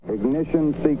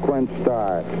Ignition sequence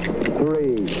start.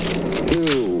 3,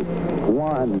 2,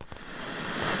 1.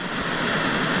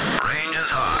 Range is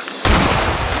hot.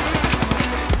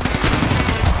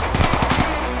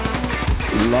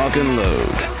 Lock and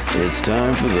load. It's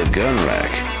time for the Gun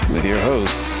Rack with your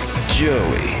hosts,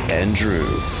 Joey and Drew.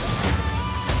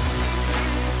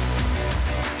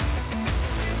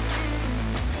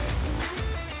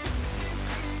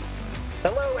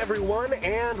 Hello, everyone,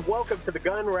 and welcome to the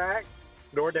Gun Rack,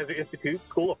 North Desert Institute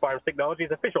School of Firearms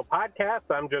Technology's official podcast.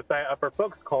 I'm Josiah Upper.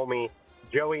 Folks call me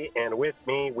Joey, and with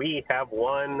me, we have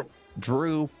one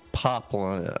Drew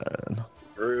Poplin.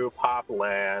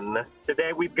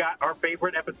 Today, we've got our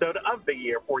favorite episode of the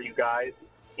year for you guys.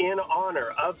 In honor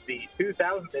of the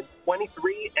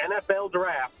 2023 NFL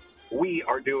Draft, we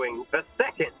are doing the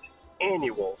second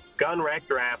annual Gun Rack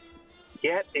Draft.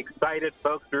 Get excited,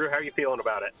 folks. Drew, how are you feeling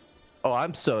about it? Oh,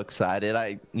 I'm so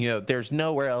excited. There's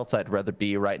nowhere else I'd rather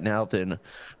be right now than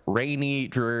rainy,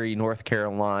 dreary North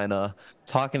Carolina,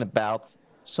 talking about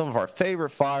some of our favorite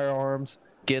firearms,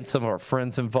 getting some of our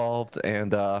friends involved,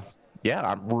 and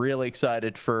I'm really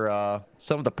excited for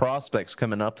some of the prospects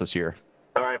coming up this year.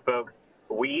 All right, folks.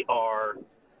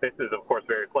 This is, of course,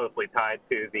 very closely tied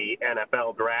to the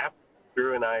NFL Draft,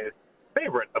 Drew and I's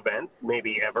favorite event,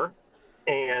 maybe ever.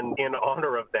 And in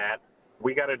honor of that,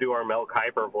 we got to do our Mel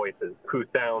Kiper voices, who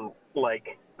sounds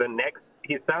like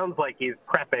he sounds like he's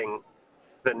prepping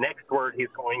the next word he's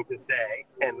going to say,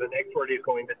 and the next word he's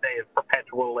going to say is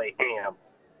perpetually ham.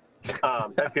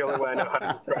 That's the only way I know how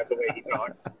to describe the way he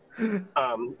talks.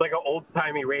 Like an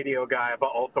old-timey radio guy, but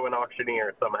also an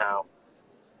auctioneer somehow.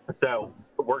 So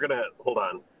we're going to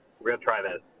try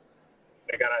this.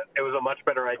 It was a much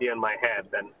better idea in my head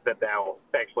than now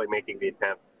actually making the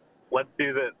attempt. I'll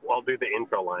do the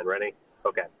intro line. Ready?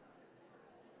 Okay.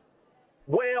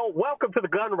 Well, welcome to the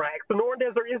Gun Rack. The North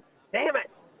Desert is, damn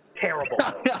it, terrible.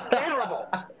 Terrible.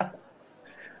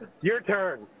 Your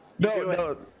turn.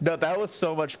 No, that was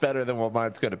so much better than what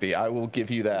mine's going to be. I will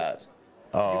give you that.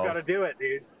 You got to do it,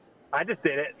 dude. I just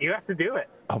did it. You have to do it.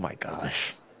 Oh, my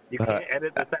gosh. You can't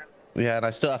edit this out. Yeah, and I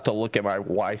still have to look at my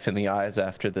wife in the eyes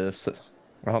after this.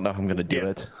 I don't know how I'm going to do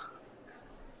it.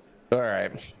 All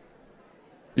right.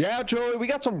 Yeah, Joey, we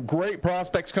got some great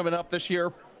prospects coming up this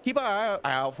year. Keep an eye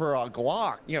out for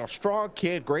Glock. Strong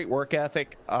kid, great work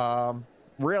ethic.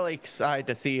 Really excited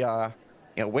to see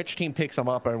which team picks him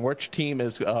up and which team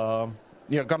is going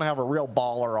to have a real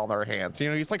baller on their hands.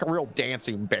 He's like a real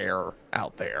dancing bear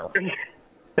out there.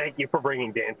 Thank you for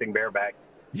bringing Dancing Bear back.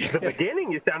 At the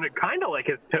beginning, you sounded kind of like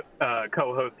his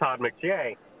co-host Todd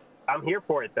McShay. I'm here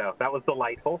for it, though. That was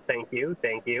delightful. Thank you.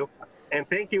 And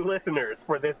thank you, listeners,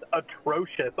 for this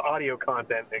atrocious audio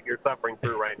content that you're suffering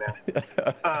through right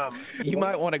now. You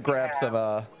might want to grab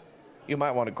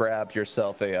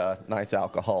yourself a nice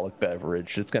alcoholic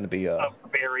beverage. It's going to be a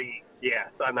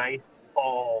nice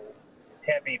all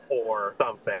heavy pour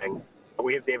something.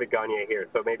 We have David Gagne here,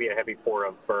 so maybe a heavy pour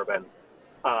of bourbon.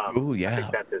 Ooh, yeah. I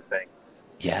think that's his thing.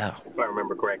 Yeah. If I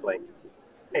remember correctly.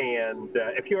 And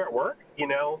if you're at work,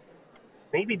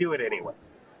 maybe do it anyway.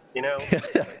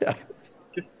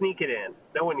 Just sneak it in.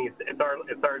 No one needs it. It's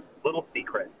our little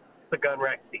secret. It's a Gun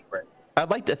Rack secret. I'd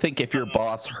like to think if your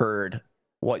boss heard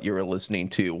what you were listening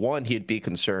to, one, he'd be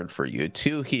concerned for you.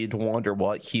 Two, he'd wonder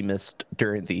what he missed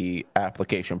during the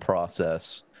application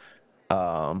process.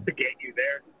 To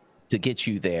get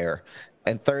you there.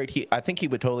 And third, I think he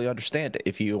would totally understand it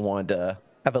if you wanted to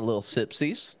have a little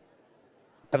sipsies.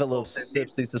 Have a little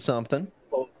sipsies of something.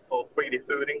 Little sweetie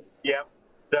sooty. Yep.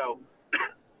 So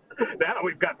now that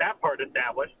we've got that part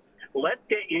established, let's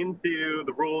get into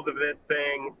the rules of this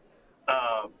thing.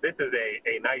 This is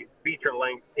a nice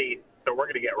feature-length piece, so we're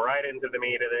going to get right into the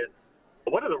meat of this.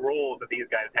 What are the rules that these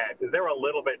guys had? Because they're a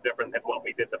little bit different than what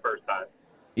we did the first time.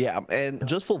 Yeah, and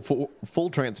just full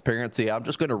transparency, I'm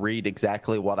just going to read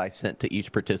exactly what I sent to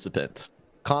each participant.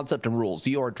 Concept and rules.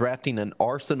 You are drafting an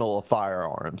arsenal of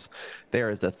firearms.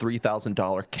 There is a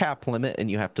 $3,000 cap limit,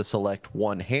 and you have to select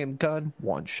one handgun,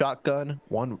 one shotgun,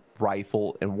 one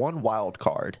rifle, and one wild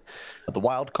card. The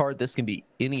wild card, this can be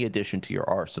any addition to your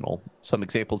arsenal. Some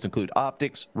examples include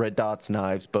optics, red dots,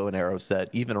 knives, bow and arrow set,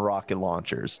 even rocket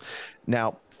launchers.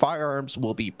 Now, firearms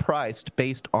will be priced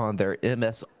based on their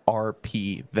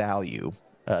MSRP value.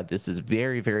 This is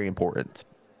very, very important.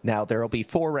 Now, there will be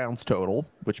 4 rounds total,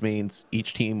 which means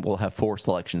each team will have 4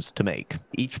 selections to make.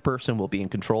 Each person will be in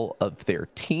control of their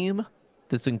team.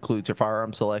 This includes your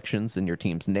firearm selections and your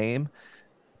team's name.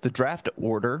 The draft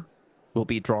order will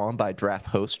be drawn by draft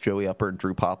hosts Joey Upper and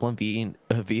Drew Poplin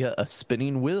via a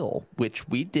spinning wheel, which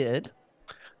we did,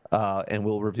 and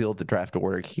we'll reveal the draft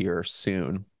order here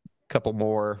soon. couple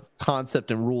more concept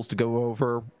and rules to go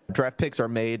over. Draft picks are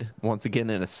made once again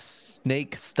in a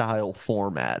snake style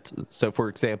format. So for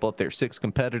example, if there's 6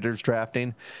 competitors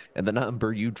drafting and the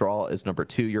number you draw is number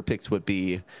 2, your picks would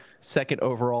be 2nd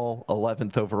overall,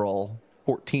 11th overall,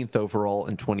 14th overall,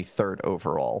 and 23rd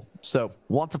overall. So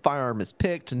once a firearm is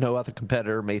picked, no other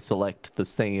competitor may select the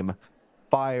same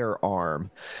firearm.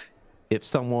 If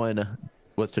someone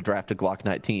was to draft a Glock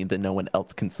 19, then no one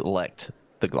else can select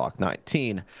the Glock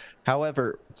 19.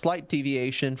 However, slight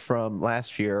deviation from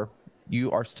last year, you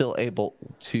are still able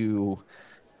to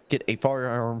get a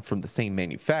firearm from the same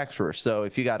manufacturer. So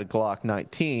if you got a Glock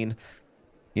 19,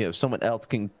 someone else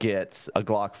can get a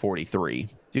Glock 43.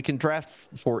 You can draft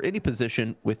for any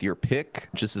position with your pick,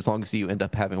 just as long as you end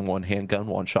up having 1 handgun,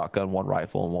 1 shotgun, 1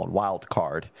 rifle, and 1 wild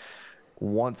card.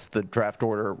 Once the draft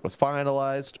order was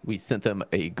finalized, we sent them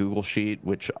a Google Sheet,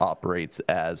 which operates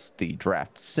as the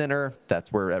draft center.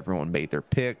 That's where everyone made their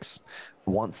picks.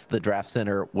 Once the draft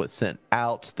center was sent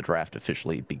out, the draft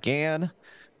officially began.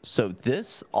 So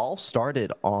this all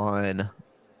started on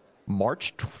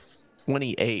March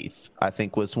 28th, I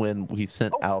think, was when we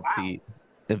sent out the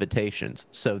invitations.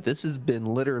 So this has been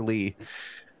literally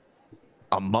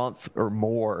a month or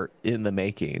more in the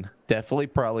making. Definitely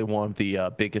probably one of the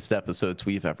biggest episodes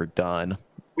we've ever done.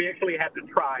 We actually had to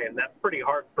try, and that's pretty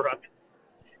hard for us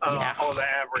on the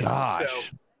average.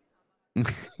 Gosh.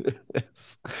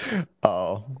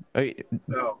 So.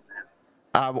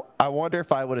 I wonder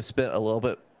if I would have spent a little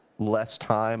bit less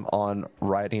time on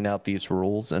writing out these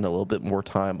rules and a little bit more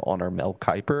time on our Mel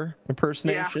Kiper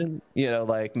impersonation. Yeah.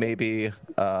 Like maybe.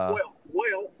 Well,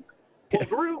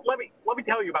 Drew, let me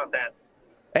tell you about that.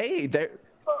 Hey, that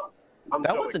so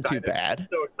wasn't excited. Too bad.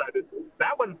 So excited.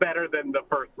 That was better than the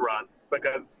first run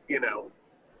because he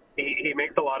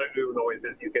makes a lot of ooh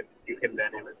noises. You can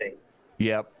then imitate.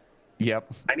 Yep.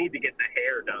 I need to get the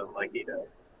hair done like he does.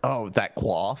 Oh, that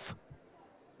quaff.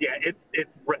 Yeah, it's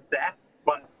recessed,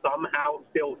 but somehow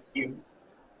still cute.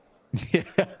 Yeah.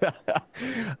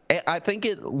 I think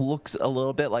it looks a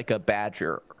little bit like a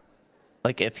badger.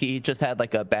 Like if he just had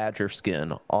like a badger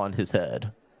skin on his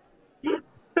head.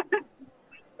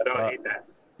 I don't hate that.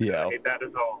 Yeah. I hate that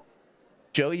at all.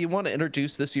 Joey, you want to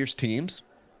introduce this year's teams?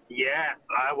 Yes,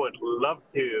 I would love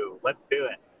to. Let's do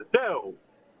it. So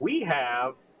we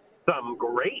have some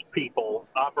great people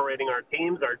operating our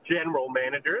teams, our general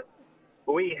managers.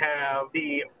 We have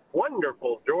the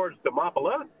wonderful George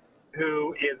Demopoulos,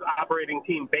 who is operating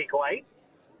Team Bakelite.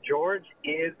 George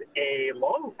is a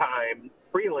longtime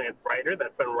freelance writer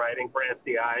that's been writing for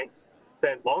SDI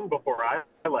since long before I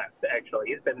left, actually.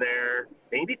 He's been there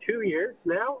maybe 2 years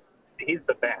now. He's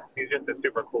the best. He's just a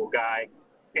super cool guy.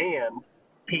 And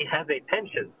he has a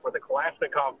penchant for the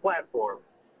Kalashnikov platform.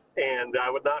 And I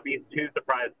would not be too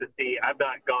surprised to see, I've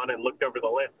not gone and looked over the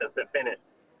list since it finished,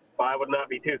 but I would not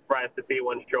be too surprised to see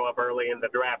one show up early in the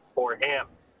draft for him.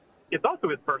 It's also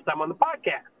his first time on the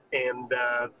podcast, and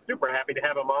super happy to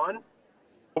have him on.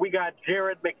 We got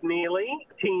Jared McNeely,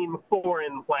 Team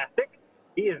Foreign Plastic.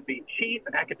 He is the Chief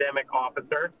Academic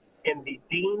Officer and the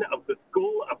Dean of the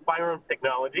School of Firearms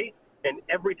Technology. And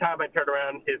every time I turn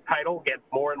around, his title gets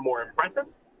more and more impressive.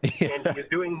 And he is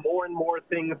doing more and more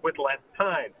things with less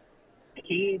time.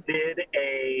 He did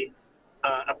a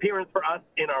appearance for us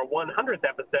in our 100th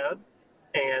episode,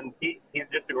 and he's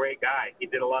just a great guy. He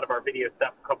did a lot of our video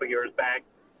stuff a couple years back.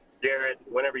 Jared,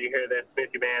 whenever you hear this,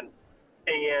 miss you, man.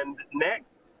 And next,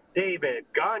 David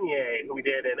Gagne, who we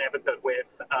did an episode with,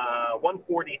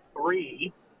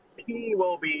 143. He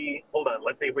will be, hold on,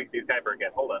 let's see if we can do Kuiper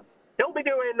again. Hold on. He'll be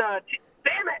doing, damn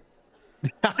it!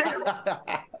 Damn it!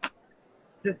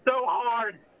 It's so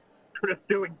hard. We're just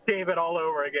doing David all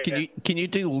over again. Can you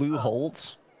do Lou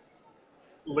Holtz?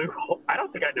 Lou Holtz? I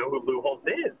don't think I know who Lou Holtz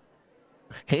is.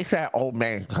 He's that old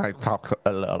man who talks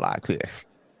a little like this.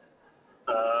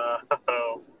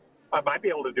 I might be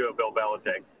able to do a Bill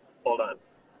Belichick. Hold on.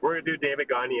 We're going to do David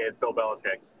Gagne as Bill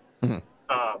Belichick. Mm-hmm.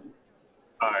 All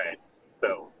right.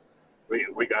 So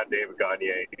we got David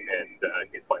Gagne, and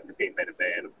he's playing the team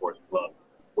Minuteman. Of course,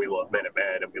 we love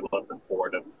Minuteman, and we love the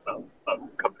sport of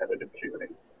competitive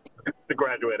shooting. The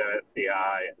graduate at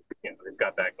SDI, he's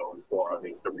got that going for him.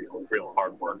 He's a real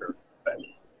hard worker.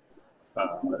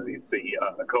 He's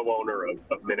the co-owner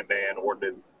of Minuteman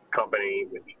Ordnance Company,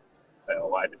 which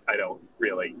I don't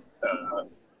really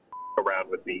around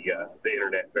with the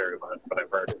internet very much, but I've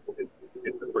heard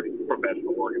it's a pretty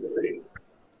professional organization.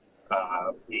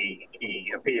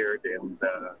 He appeared in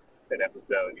an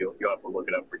episode. You'll have to look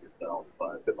it up for yourself.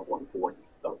 It's in the 140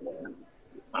 somewhere.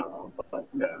 But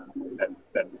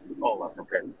that's all I'm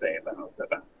prepared to say about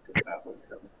him.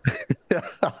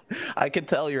 I can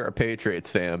tell you're a Patriots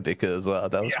fan because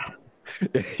that was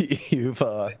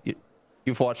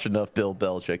you've watched enough Bill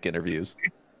Belichick interviews.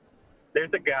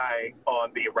 There's a guy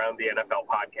on the Around the NFL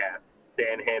podcast.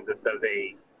 Dan Hansis does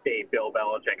a Bill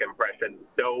Belichick impression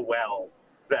so well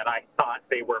that I thought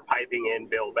they were piping in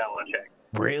Bill Belichick.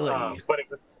 Really? But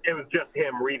it was just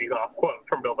him reading off quotes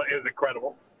from Bill. It was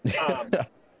incredible.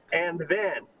 And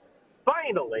then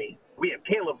finally, we have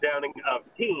Caleb Downing of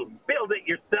Team Build It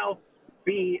Yourself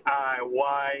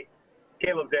DIY.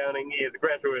 Caleb Downing is a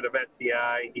graduate of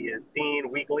SDI. He is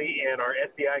seen weekly in our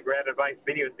SDI Grad Advice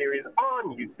video series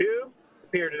on YouTube.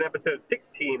 Appeared in episode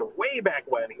 16 way back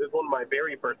when. He was one of my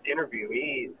very first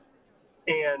interviewees.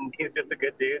 And he's just a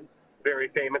good dude. Very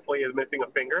famously is missing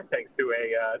a finger thanks to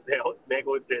a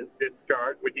negligent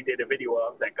discharge, which he did a video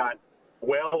of that got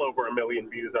well over 1 million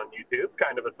views on YouTube.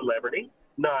 Kind of a celebrity.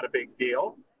 Not a big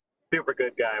deal. Super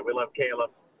good guy. We love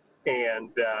Caleb.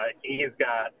 And he's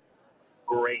got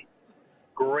great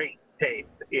taste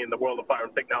in the world of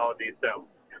firearms technology. So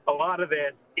a lot of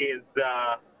it is,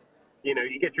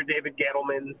 you get your David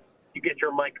Gettleman, you get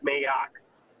your Mike Mayock.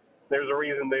 There's a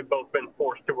reason they've both been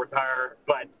forced to retire,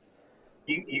 but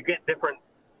you get different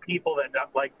people that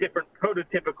like different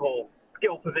prototypical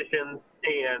skill positions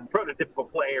and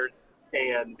prototypical players,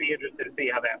 and be interested to see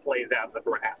how that plays out in the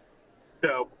draft.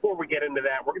 So before we get into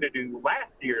that, we're going to do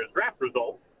last year's draft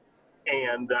results,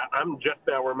 and I'm just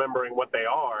now remembering what they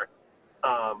are.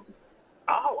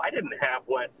 I didn't have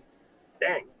what.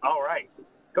 Dang. All right.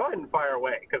 Go ahead and fire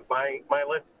away, because my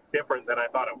list is different than I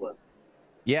thought it was.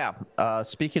 Yeah.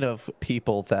 Speaking of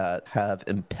people that have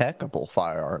impeccable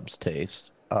firearms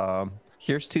taste,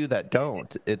 here's two that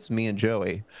don't. It's me and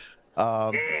Joey.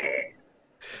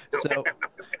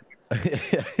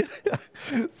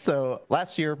 So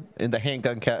last year in the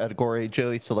handgun category,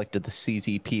 Joey selected the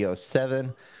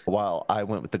CZ-P07, while I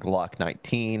went with the Glock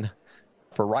 19.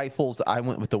 For rifles, I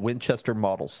went with the Winchester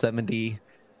Model 70,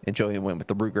 and Joey went with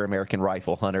the Ruger American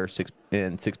Rifle Hunter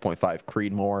 6.5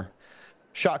 Creedmoor.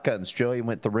 Shotguns, Joey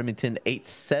went the Remington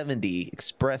 870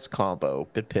 Express Combo.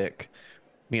 Good pick.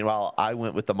 Meanwhile, I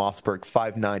went with the Mossberg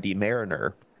 590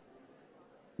 Mariner.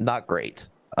 Not great.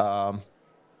 Nothing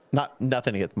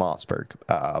against Mossberg,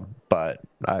 but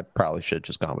I probably should have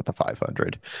just gone with the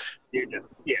 500. You're just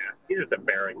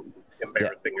embarrassing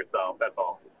yourself. That's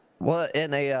all. Well,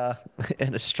 in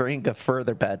a string of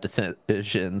further bad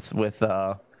decisions, with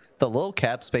the little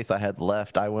cap space I had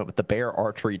left, I went with the Bear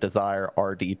Archery Desire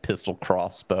RD pistol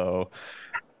crossbow.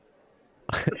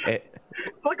 It's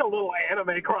like a little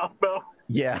anime crossbow.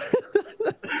 Yeah.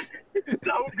 It's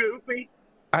so goofy.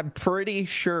 I'm pretty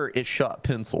sure it shot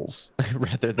pencils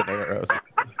rather than arrows.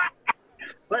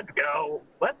 Let's go.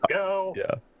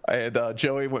 Yeah. And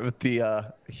Joey went with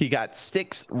he got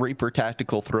 6 Reaper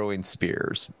tactical throwing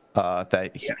spears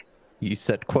you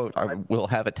said, quote, I will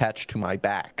have attached to my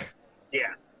back.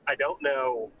 Yeah. I don't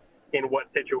know in what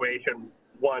situation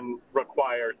one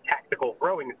requires tactical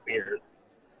throwing spears,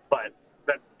 but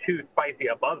that's too spicy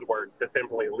a buzzword to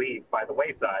simply leave by the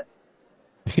wayside.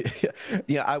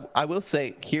 Yeah, I will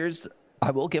say,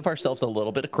 I will give ourselves a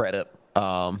little bit of credit.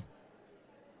 One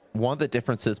of the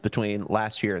differences between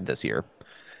last year and this year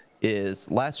is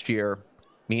last year,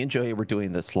 me and Joey were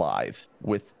doing this live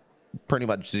with pretty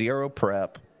much zero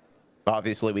prep.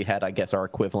 Obviously, we had, I guess, our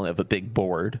equivalent of a big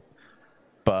board.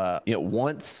 But,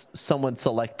 once someone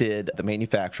selected the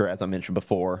manufacturer, as I mentioned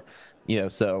before,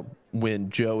 so when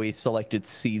Joey selected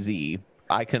CZ,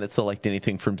 I couldn't select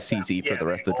anything from CZ for the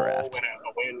rest of the draft. Went out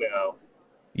the window.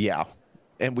 Yeah.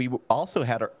 And we also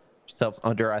had ourselves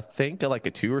under, I think, like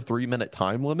a 2 or 3 minute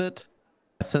time limit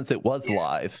since it was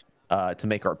live to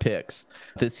make our picks.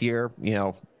 This year,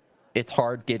 it's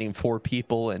hard getting 4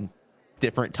 people in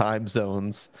different time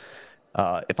zones.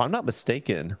 If I'm not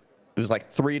mistaken, it was like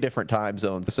 3 different time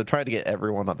zones. So trying to get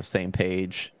everyone on the same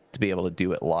page to be able to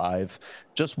do it live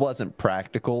just wasn't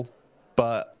practical.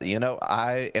 But,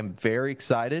 I am very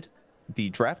excited. The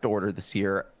draft order this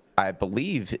year, I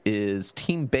believe, is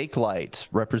Team Bakelite,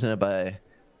 represented by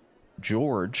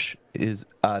George.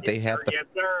 They have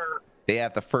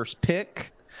the first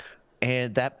pick,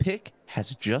 and that pick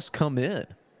has just come in.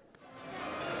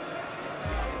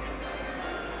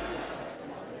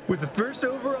 With the first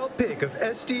overall pick of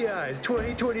SDI's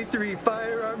 2023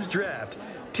 Firearms Draft,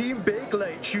 Team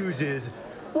Bakelite chooses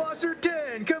Wasser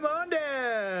 10, come on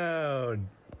down!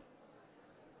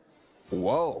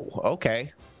 Whoa,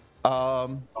 okay.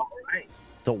 All right.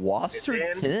 The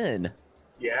Wasser 10.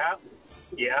 Yeah.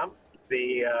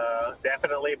 The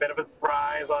definitely a bit of a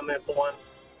surprise on this one,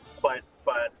 but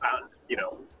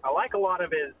I like a lot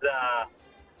of his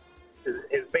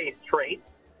base traits.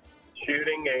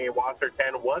 shooting a Wasser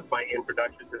 10 was my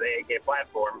introduction to the AK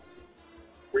platform.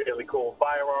 Really cool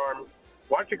firearm.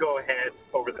 Why don't you go ahead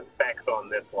over the specs on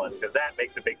this one, because that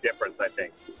makes a big difference, I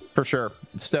think. For sure.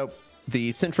 So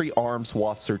the Century Arms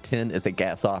Wasser 10 is a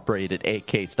gas-operated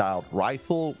AK-styled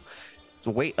rifle. It's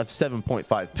a weight of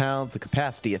 7.5 pounds, a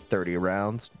capacity of 30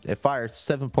 rounds. It fires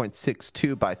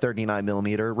 7.62 by 39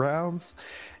 millimeter rounds,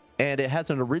 and it has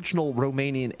an original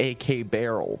Romanian AK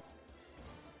barrel.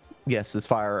 Yes, this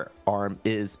firearm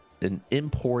is an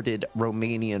imported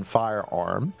Romanian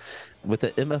firearm with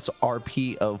an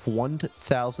MSRP of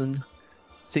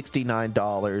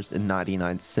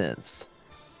 $1,069.99.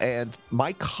 And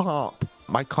my comp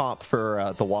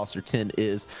for the Wasser 10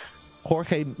 is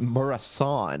Jorge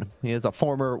Morazan. He is a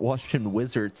former Washington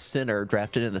Wizards center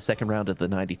drafted in the second round of the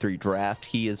 93 draft.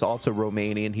 He is also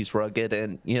Romanian. He's rugged,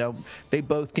 and they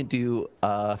both can do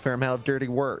a fair amount of dirty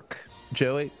work.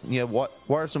 Joey, what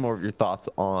are some more of your thoughts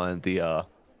on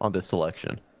this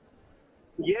selection?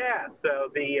 Yeah, so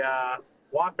the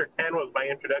Wasser 10 was my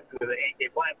introduction to the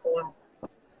AK platform.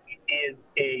 It is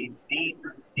a deep,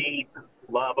 deep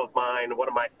love of mine, one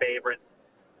of my favorites.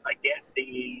 I get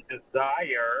the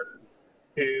desire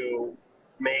to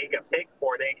make a pick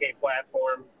for an AK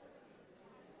platform.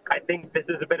 I think this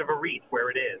is a bit of a reach where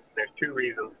it is. There's two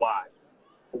reasons why.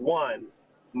 One,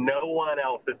 no one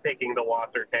else is picking the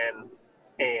Wasser 10,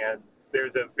 and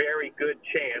there's a very good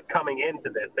chance coming into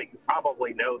this that you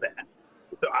probably know that.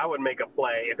 So I would make a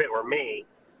play, if it were me,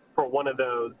 for one of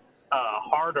those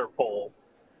harder pulls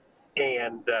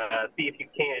and see if you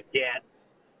can't get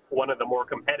one of the more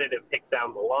competitive picks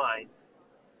down the line.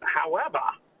 However,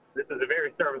 this is a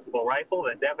very serviceable rifle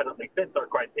that definitely fits our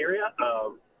criteria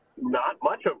of not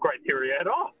much of criteria at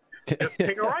all. Just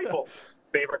pick a rifle.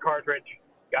 Favorite cartridge,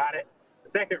 got it. The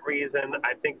second reason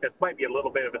I think this might be a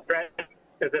little bit of a stretch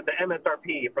is that the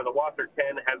MSRP for the Wasser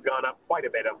 10 has gone up quite a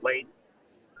bit of late.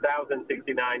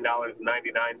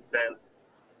 $1,069.99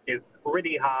 is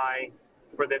pretty high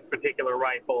for this particular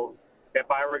rifle.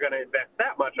 If I were going to invest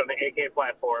that much on the AK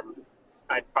platform,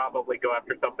 I'd probably go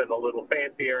after something a little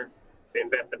fancier,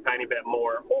 invest a tiny bit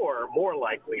more, or more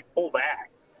likely pull back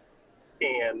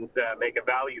and make a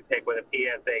value pick with a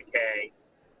PSAK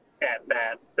at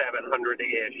that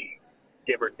 700-ish,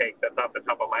 give or take, that's off the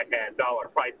top of my head, dollar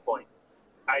price point.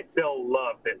 I still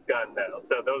love this gun, though.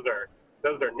 So those are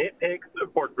nitpicks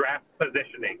for draft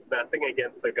positioning, nothing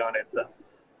against the gun itself.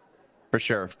 For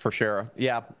sure.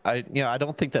 Yeah, I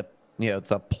don't think that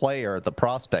the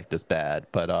prospect is bad,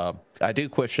 but I do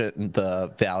question the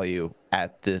value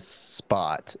at this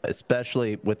spot,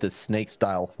 especially with this snake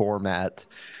style format.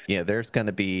 There's going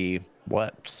to be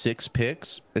 6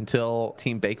 picks until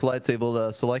Team Bakelight's able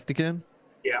to select again.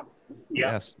 Yeah.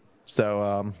 Yes.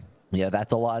 So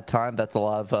that's a lot of time. That's a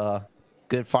lot of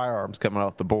good firearms coming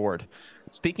off the board.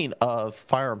 Speaking of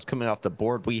firearms coming off the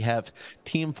board, we have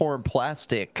Team Foreign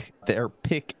Plastic. Their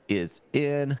pick is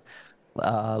in.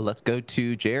 Let's go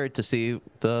to Jared to see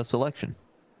the selection.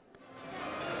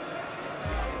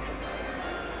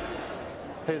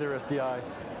 Hey there, SDI.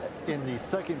 In the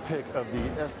second pick of the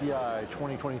SDI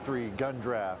 2023 gun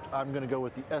draft, I'm going to go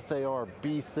with the SAR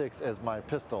B6 as my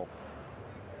pistol.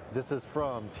 This is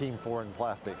from Team Foreign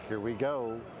Plastic. Here we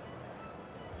go.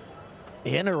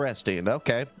 Interesting.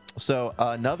 Okay. So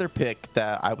another pick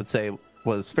that I would say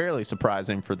was fairly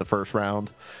surprising for the first round.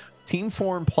 Team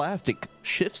Foreign Plastic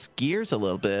shifts gears a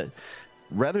little bit.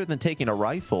 Rather than taking a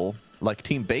rifle like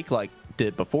Team Bakelite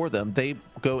did before them, they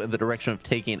go in the direction of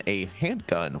taking a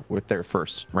handgun with their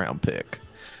first round pick.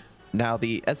 Now,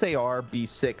 the SAR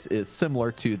B6 is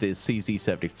similar to the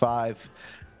CZ75.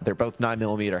 They're both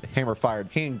 9mm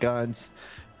hammer-fired handguns,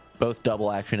 both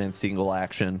double action and single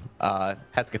action.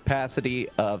 Has a capacity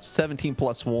of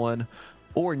 17+1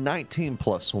 or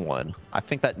 19+1. I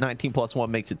think that 19+1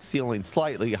 makes its ceiling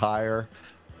slightly higher,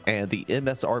 and the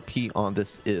MSRP on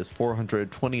this is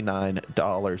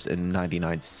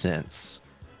 $429.99.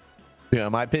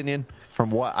 In my opinion, from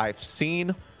what I've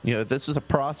seen, this is a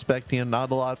prospect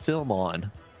not a lot of film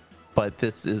on, but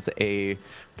this is a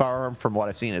firearm. From what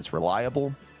I've seen, it's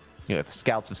reliable. The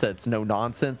scouts have said it's no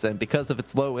nonsense, and because of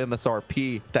its low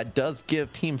MSRP, that does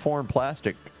give Team Foreign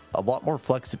Plastic a lot more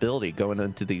flexibility going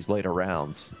into these later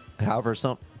rounds. However,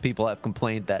 some people have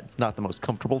complained that it's not the most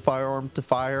comfortable firearm to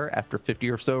fire after 50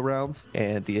 or so rounds,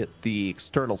 and the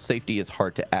external safety is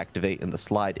hard to activate, and the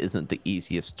slide isn't the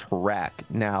easiest to rack.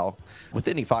 Now, with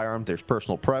any firearm, there's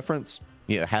personal preference.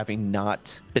 Having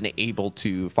not been able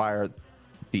to fire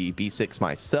the B6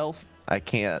 myself, I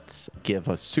can't give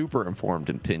a super informed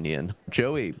opinion.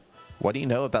 Joey, What do you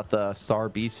know about the SAR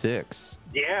B6?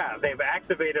 Yeah, they've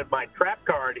activated my trap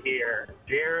card here.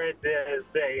 Jared is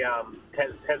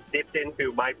has dipped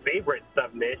into my favorite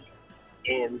sub-niche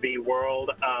in the world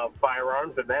of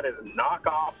firearms, and that is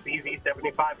knockoff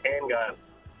CZ75 handguns.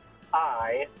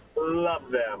 I love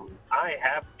them. I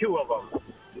have 2 of them,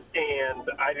 and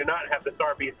I do not have the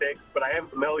SAR B6, but I am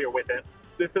familiar with it.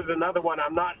 This is another one.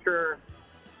 I'm not sure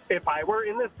if I were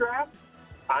in this draft,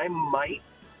 I might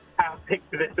have picked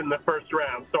this in the first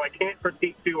round, so I can't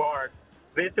critique too hard.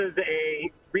 This is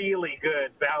a really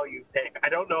good value pick. I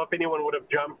don't know if anyone would have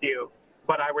jumped you,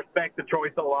 but I respect the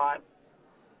choice a lot.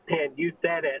 And you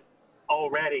said it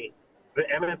already. The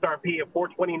MSRP of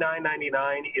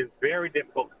 $429.99 is very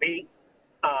difficult to beat.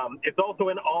 It's also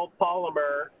an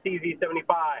all-polymer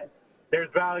CZ75.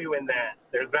 There's value in that.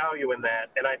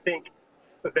 And I think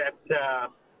that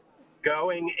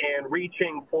going and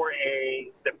reaching for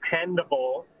a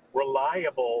dependable,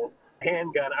 reliable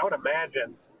handgun, I would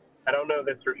imagine, I don't know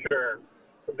this for sure,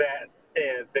 that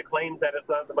the claims that it's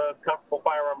not the most comfortable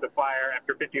firearm to fire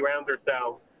after 50 rounds or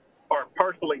so are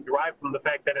partially derived from the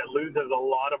fact that it loses a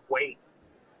lot of weight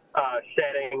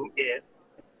shedding its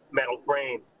metal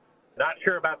frame. Not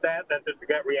sure about that. That's just a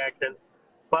gut reaction.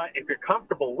 But if you're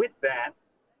comfortable with that,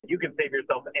 you can save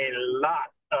yourself a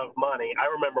lot of money. I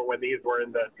remember when these were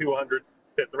in the $200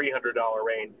 to $300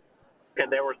 range,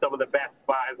 and they were some of the best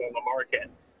buys on the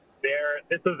market.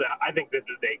 I think this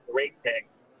is a great pick,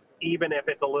 even if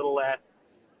it's a little less,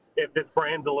 if this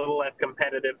brand's a little less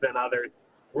competitive than others.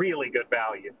 Really good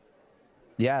value.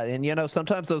 Yeah, and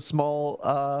sometimes those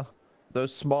smaller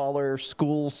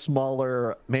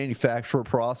smaller manufacturer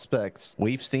prospects,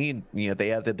 we've seen, they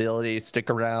have the ability to stick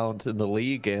around in the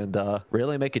league and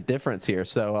really make a difference here.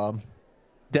 So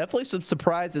definitely some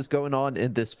surprises going on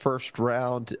in this first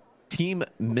round. Team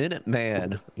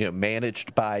Minuteman,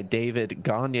 managed by David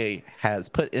Gagne, has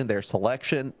put in their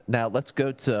selection. Now let's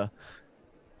go to,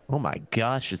 oh my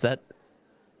gosh, is that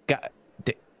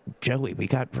Joey?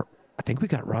 I think we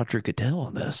got Roger Goodell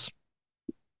on this.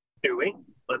 Do we?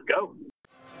 Let's go.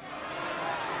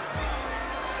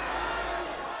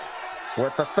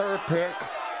 With the 3rd pick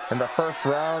in the first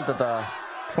round of the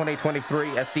 2023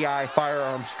 SDI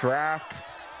Firearms Draft,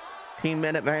 Team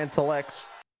Minuteman selects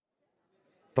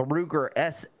the Ruger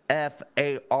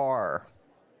SFAR.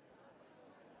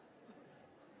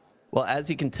 Well, as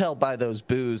you can tell by those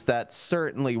boos, that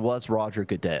certainly was Roger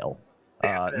Goodell.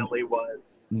 Definitely was.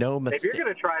 No mistake. If you're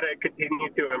going to try to continue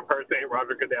to impersonate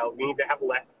Roger Goodell, you need to have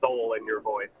less soul in your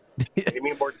voice. You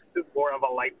mean more of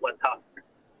a lifeless husk.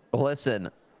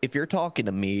 Listen, if you're talking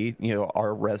to me,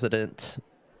 our resident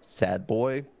sad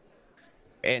boy,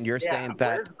 and you're saying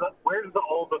that... Where's the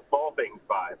all the small things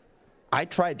vibe? I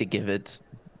tried to give it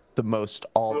the most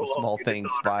all the small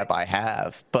things vibe I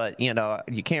have, but, you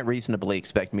can't reasonably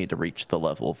expect me to reach the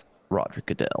level of Roger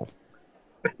Goodell.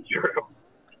 True.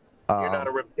 You're not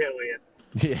a reptilian.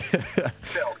 Yeah.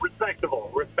 Still,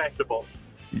 respectable.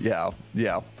 Yeah.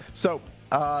 So,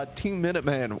 Team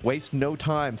Minuteman wastes no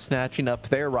time snatching up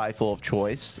their rifle of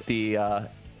choice, the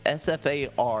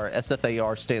SFAR.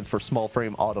 SFAR stands for Small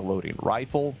Frame Autoloading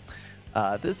Rifle.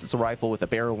 This is a rifle with a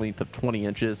barrel length of 20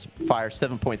 inches, fires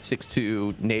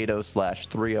 7.62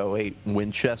 NATO/308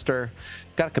 Winchester,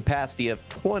 got a capacity of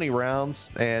 20 rounds,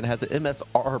 and has an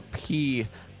MSRP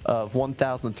of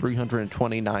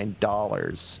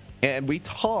 $1,329. And we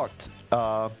talked,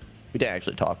 we didn't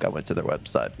actually talk, I went to their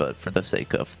website, but for the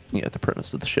sake of, the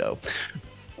premise of the show,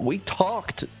 we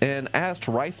talked and asked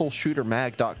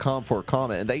rifleshootermag.com for a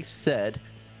comment, and they said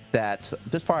that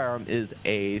this firearm is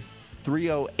a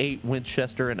 308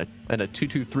 Winchester and a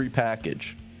 223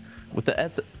 package. With the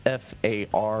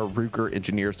SFAR, Ruger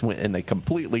engineers went in a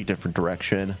completely different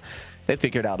direction. They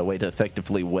figured out a way to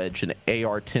effectively wedge an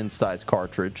AR-10 size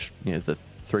cartridge, the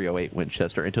 308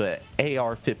 Winchester, into an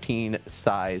AR-15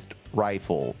 sized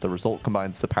rifle. The result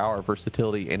combines the power,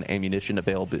 versatility, and ammunition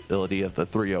availability of the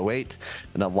 308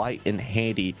 in a light and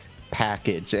handy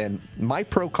package. And my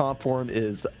pro comp for him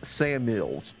is Sam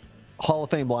Mills, Hall of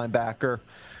Fame linebacker,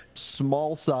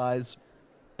 small size,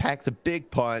 packs a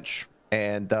big punch,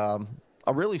 and a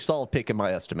really solid pick in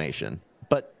my estimation.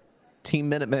 But Team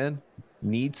Minutemen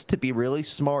needs to be really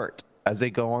smart as they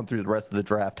go on through the rest of the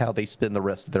draft, how they spend the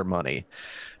rest of their money.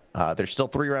 There's still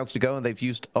 3 rounds to go, and they've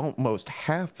used almost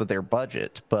half of their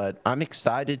budget, but I'm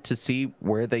excited to see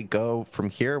where they go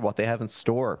from here, what they have in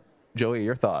store. Joey,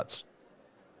 your thoughts?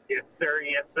 Yes, sir.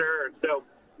 So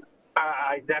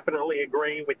I definitely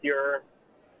agree with your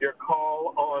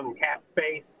call on cap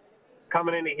space.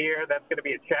 Coming into here, that's going to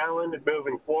be a challenge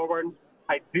moving forward.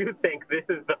 I do think this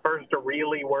is the first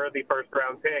really worthy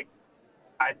first-round pick.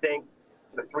 I think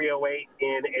The 308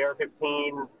 in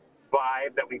AR-15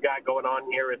 vibe that we got going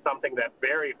on here is something that's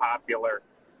very popular,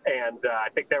 and I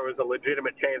think there was a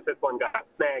legitimate chance this one got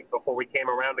snagged before we came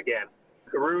around again.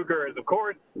 The Ruger is, of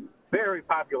course, very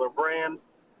popular brand.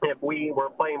 If we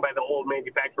were playing by the old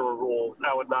manufacturer rules,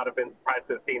 I would not have been surprised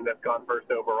to have seen this gone first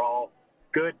overall.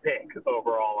 Good pick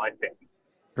overall, I think.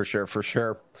 For sure, for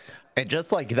sure. And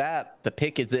just like that, the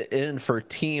pick is in for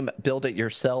Team Build It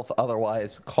Yourself,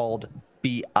 otherwise called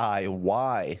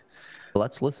BIY.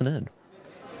 Let's listen in.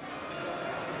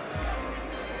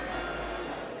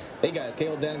 Hey guys,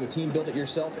 Caleb Downing with Team Build It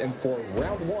Yourself, and for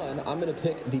round one, I'm going to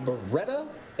pick the Beretta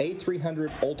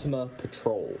A300 Ultima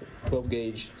Patrol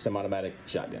 12-gauge semi-automatic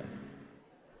shotgun.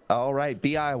 All right,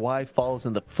 BIY follows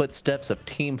in the footsteps of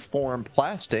Team Forum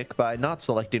Plastic by not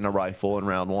selecting a rifle in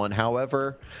round one.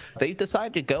 However, they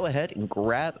decided to go ahead and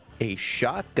grab a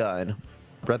shotgun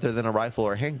rather than a rifle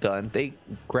or handgun. They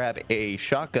grab a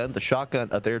shotgun, the shotgun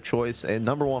of their choice, and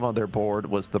number one on their board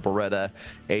was the Beretta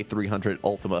A300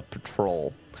 Ultima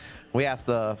Patrol. We asked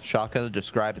the shotgun to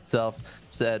describe itself,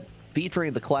 said,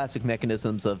 featuring the classic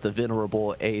mechanisms of the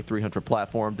venerable A300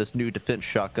 platform, this new defense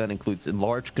shotgun includes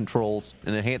enlarged controls,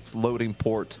 an enhanced loading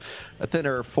port, a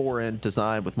thinner fore-end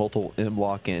design with multiple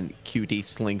M-lock and QD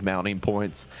sling mounting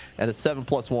points, and a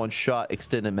 7+1 shot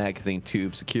extended magazine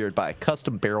tube secured by a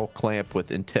custom barrel clamp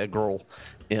with integral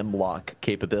M-lock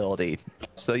capability.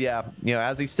 So yeah,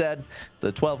 as he said, it's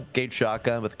a 12-gauge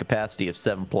shotgun with a capacity of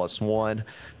 7+1.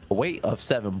 A weight of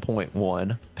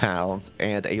 7.1 pounds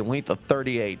and a length of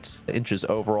 38 inches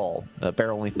overall.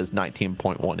 Barrel length is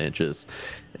 19.1 inches.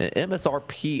 An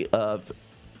MSRP of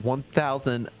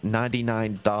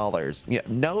 $1,099.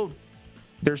 Yeah,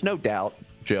 there's no doubt,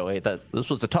 Joey, that this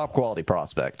was a top quality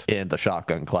prospect in the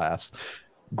shotgun class.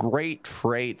 Great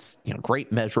traits,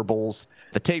 great measurables.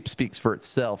 The tape speaks for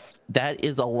itself. That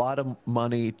is a lot of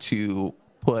money to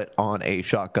put on a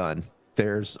shotgun.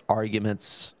 There's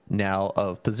arguments now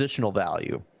of positional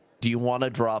value. Do you want to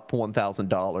drop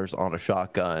 $1,000 on a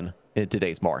shotgun in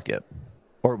today's market?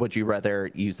 Or would you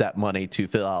rather use that money to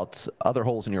fill out other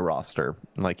holes in your roster,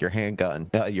 like your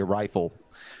handgun, your rifle?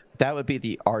 That would be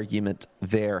the argument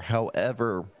there.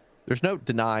 However, there's no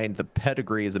denying the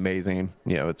pedigree is amazing.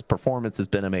 Its performance has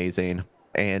been amazing.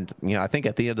 And, I think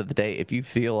at the end of the day, if you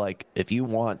feel like if you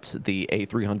want the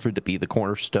A300 to be the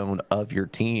cornerstone of your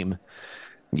team,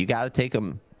 you got to take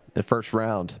them the first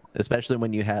round, especially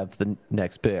when you have the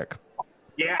next pick.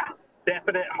 Yeah,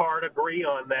 definite hard agree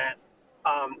on that.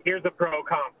 Here's a pro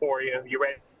comp for you. You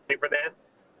ready for this?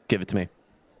 Give it to me.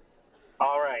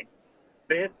 All right.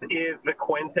 This is the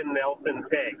Quentin Nelson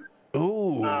pick.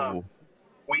 Ooh.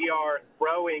 We are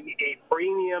throwing a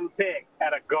premium pick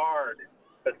at a guard,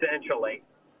 essentially.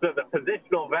 So the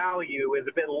positional value is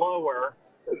a bit lower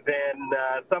than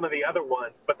some of the other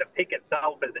ones, but the pick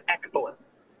itself is excellent.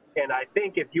 And I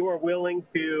think if you are willing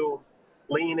to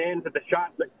lean into the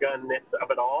shotgunness of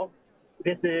it all,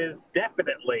 this is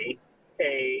definitely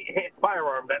a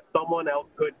firearm that someone else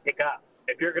could pick up.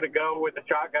 If you're going to go with a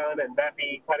shotgun and that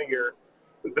be kind of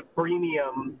the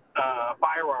premium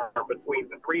firearm between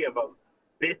the three of them,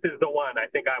 this is the one I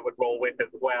think I would roll with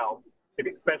as well,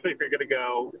 especially if you're going to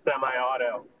go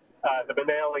semi-auto. The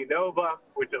Benelli Nova,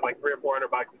 which is like $300 or $400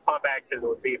 pump action,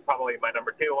 would be probably my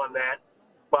number two on that.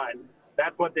 But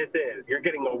that's what this is. You're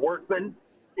getting a workman, and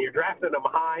you're drafting them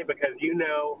high because you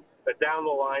know that down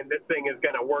the line this thing is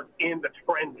going to work in the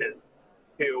trenches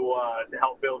to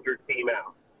help build your team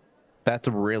out. That's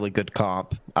a really good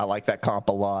comp. I like that comp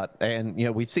a lot. And,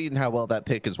 we've seen how well that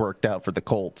pick has worked out for the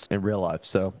Colts in real life.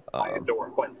 So I adore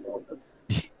Quentin Nelson.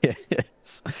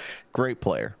 Yes. Great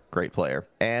player.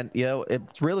 And,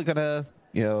 it's really going to,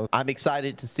 I'm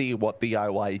excited to see what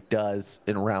BIY does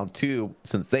in round two,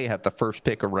 since they have the first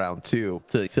pick of round two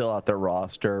to fill out their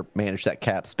roster, manage that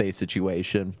cap space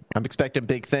situation. I'm expecting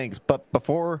big things. But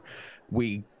before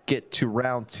we get to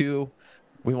round two,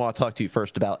 we want to talk to you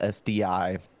first about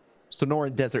SDI.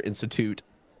 Sonoran Desert Institute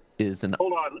is an...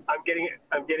 Hold on. I'm getting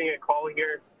a call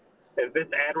here. Is this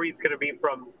ad read's going to be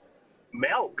from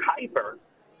Mel Kiper?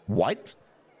 What?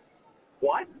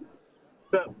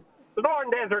 So,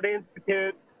 Sonoran Desert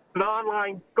Institute is an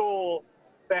online school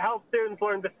that helps students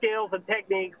learn the skills and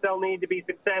techniques they'll need to be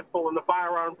successful in the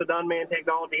firearms and unmanned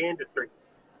technology industry.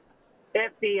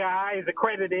 SDI is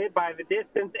accredited by the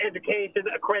Distance Education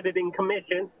Accrediting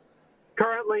Commission.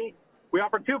 Currently, we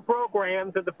offer two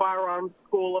programs at the Firearms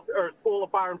School of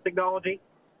Firearms Technology.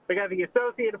 We got the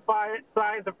Associate of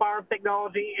Science of Firearms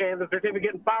Technology and the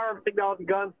Certificate in Firearms Technology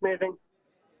Gunsmithing.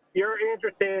 If you're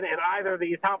interested in either of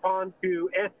these, hop on to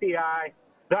sdi.edu.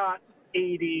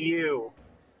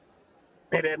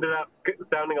 It ended up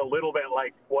sounding a little bit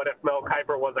like what if Mel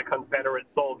Kiper was a Confederate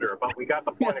soldier, but we got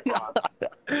the point across.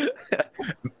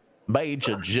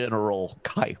 Major General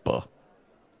Kiper.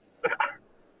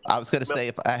 I was going to say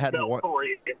if I had one,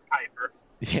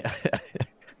 yeah,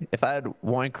 if I had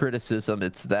one criticism,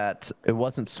 it's that it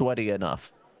wasn't sweaty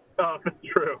enough. Oh, that's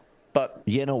true. But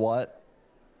you know what?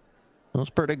 It was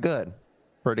pretty good.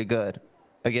 Pretty good.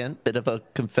 Again, bit of a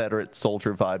Confederate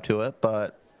soldier vibe to it,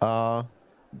 but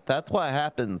that's what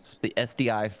happens. The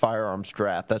SDI firearms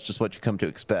draft. That's just what you come to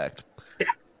expect. Yeah.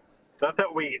 Not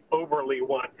that we overly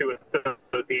want to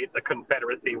associate the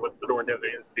Confederacy with the Northern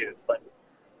Institute, but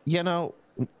you know,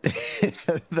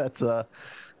 that's a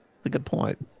good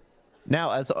point.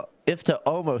 Now, as if to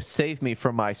almost save me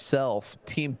from myself,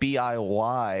 Team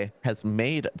BIY has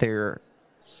made their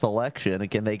selection.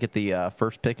 Again, they get the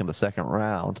first pick in the second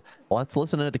round. Let's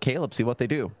listen to Caleb, see what they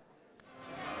do.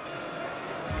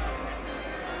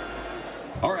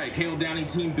 All right, Caleb Downing,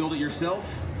 team Build It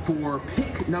Yourself. For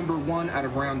pick number 1 out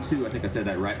of round 2, I think I said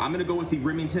that right, I'm going to go with the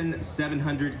Remington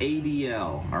 700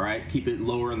 ADL, all right? Keep it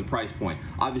lower in the price point.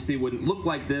 Obviously, it wouldn't look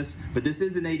like this, but this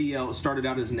is an ADL. It started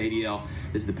out as an ADL.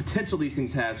 Is the potential these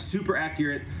things have. Super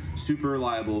accurate, super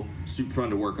reliable, super fun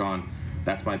to work on.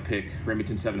 That's my pick,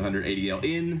 Remington 700 ADL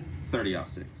in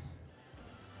 30-06.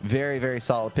 Very, very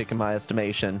solid pick in my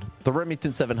estimation. The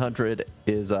Remington 700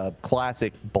 is a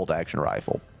classic bolt-action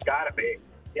rifle. Gotta be,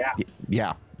 yeah.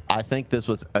 Yeah. I think this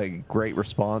was a great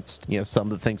response. You know, some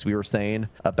of the things we were saying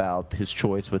about his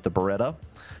choice with the Beretta.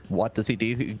 What does he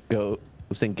do? He goes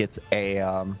and gets a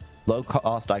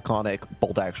low-cost, iconic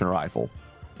bolt-action rifle.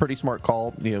 Pretty smart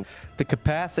call. You know, the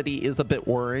capacity is a bit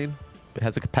worrying. It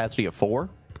has a capacity of 4,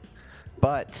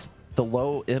 but the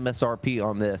low MSRP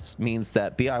on this means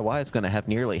that BIY is going to have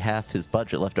nearly half his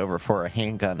budget left over for a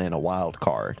handgun and a wild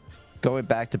card. Going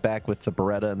back to back with the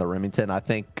Beretta and the Remington, I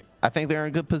think they're in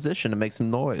a good position to make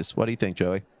some noise. What do you think,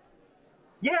 Joey?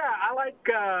 Yeah, I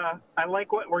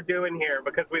like what we're doing here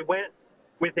because we went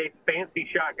with a fancy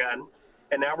shotgun,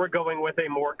 and now we're going with a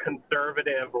more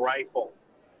conservative rifle.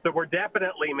 So we're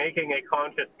definitely making a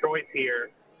conscious choice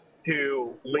here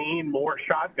to lean more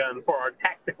shotgun for our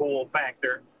tactical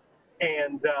factor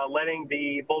and letting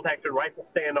the bolt-action rifle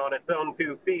stand on its own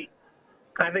 2 feet.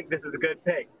 I think this is a good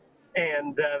pick.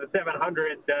 And the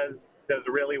 700 does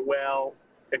really well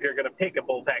if you're going to pick a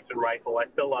bolt-action rifle. I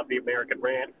still love the American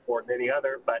Ranch more than any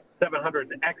other, but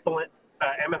 700 is excellent.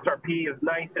 MSRP is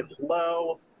nice and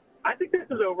low. I think this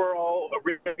is overall a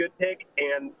really good pick,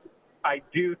 and I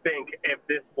do think if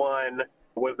this one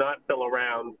was not still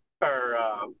around or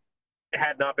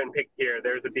had not been picked here,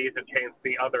 there's a decent chance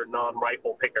the other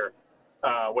non-rifle picker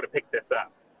would have picked this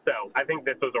up. So I think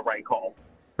this was a right call.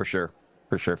 For sure.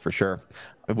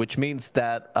 Which means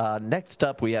that next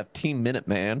up we have Team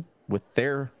Minuteman with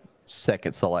their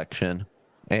second selection.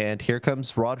 And here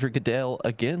comes Roger Goodell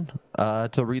again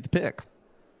to read the pick.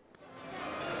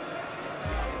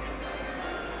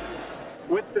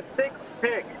 With the 6th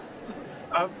pick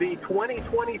of the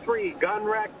 2023 Gun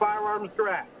Rack Firearms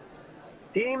Draft,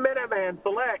 Team Minuteman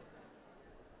selects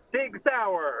Sig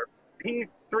Sauer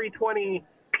P320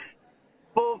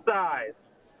 full size.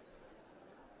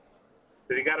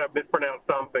 So you got to mispronounce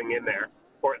something in there,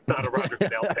 or it's not a Roger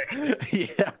Goodell pick.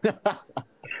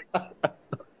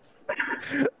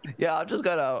 Yeah,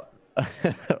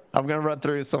 I'm gonna run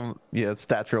through some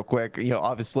stats real quick.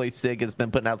 Obviously Sig has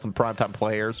been putting out some primetime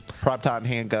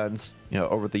handguns,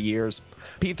 over the years.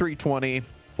 P320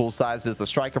 full size is a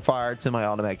striker fired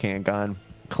semi-automatic handgun,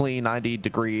 clean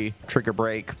 90-degree trigger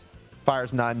brake,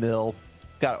 fires 9mm.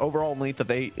 It's got overall length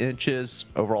of 8 inches,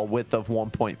 overall width of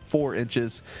 1.4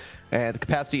 inches. And the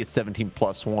capacity is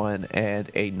 17+1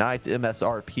 and a nice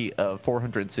MSRP of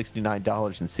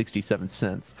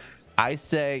 $469.67. I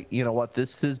say, you know what,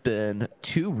 this has been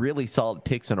 2 really solid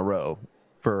picks in a row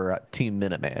for Team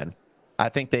Minuteman. I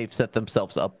think they've set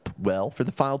themselves up well for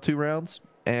the final 2 rounds.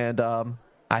 And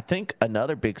I think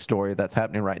another big story that's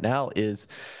happening right now is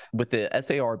with the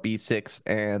SAR B6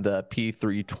 and the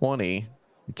P320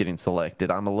 getting selected.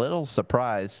 I'm a little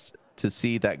surprised to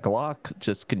see that Glock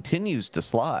just continues to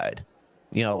slide.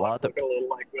 A lot of the a little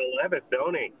like Will Levis,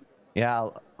 don't he? Yeah,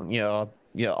 a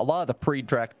lot of the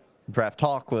pre-draft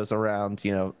talk was around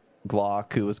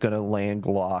Glock, who was going to land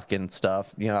Glock and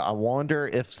stuff. I wonder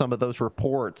if some of those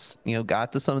reports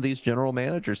got to some of these general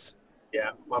managers.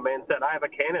 Yeah, my man said I have a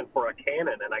cannon for a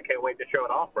cannon, and I can't wait to show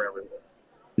it off for everyone.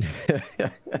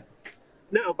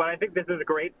 No, but I think this is a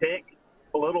great pick.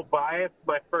 A little biased.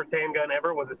 My first handgun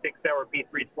ever was a Sig Sauer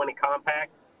P320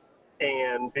 compact,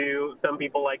 and some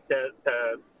people like to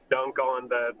dunk on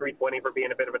the 320 for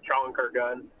being a bit of a chonker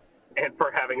gun. and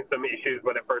for having some issues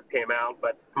when it first came out.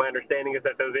 But my understanding is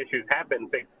that those issues have been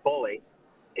fixed fully,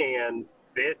 and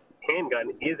this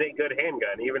handgun is a good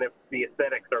handgun, even if the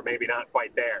aesthetics are maybe not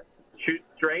quite there. Shoots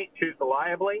straight, shoots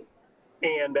reliably,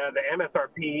 and the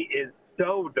MSRP is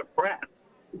so depressed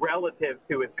relative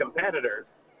to its competitors.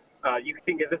 You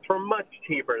can get this for much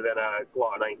cheaper than a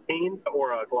Glock 19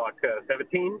 or a Glock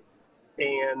 17,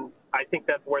 and I think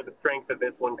that's where the strength of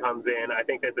this one comes in. I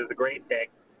think this is a great pick,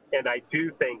 and I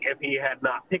do think if he had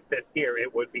not picked this here,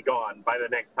 it would be gone by the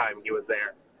next time he was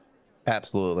there.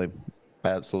 Absolutely.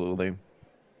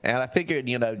 And I figured,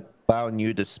 allowing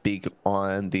you to speak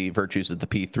on the virtues of the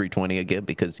P320 again,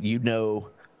 because you know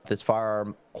this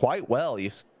firearm quite well.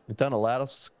 You've done a lot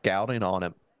of scouting on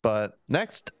it. But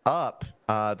next up,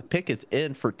 the pick is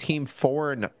in for Team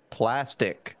Foreign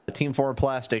Plastic. Team Foreign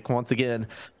Plastic, once again,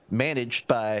 managed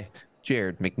by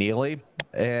Jared McNeely.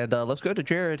 And let's go to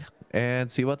Jared and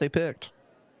see what they picked.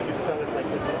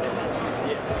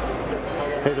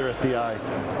 Hey there,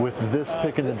 SDI. With this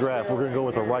pick in the draft, we're going to go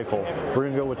with a rifle. We're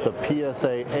going to go with the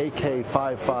PSA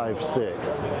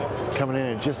AK556. Coming in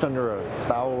at just under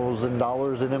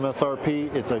 $1,000 in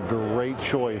MSRP. It's a great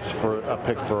choice for a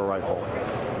pick for a rifle.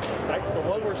 That's the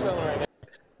one we're selling right now.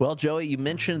 Well, Joey, you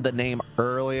mentioned the name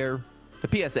earlier. The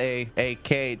PSA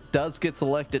AK does get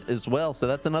selected as well, so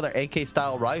that's another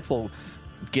AK-style rifle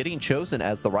getting chosen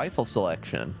as the rifle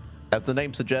selection. As the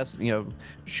name suggests,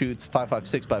 shoots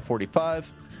 5.56 by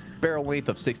 45, barrel length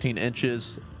of 16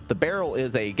 inches. The barrel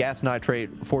is a gas nitrate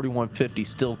 4150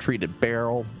 steel treated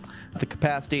barrel. The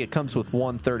capacity, it comes with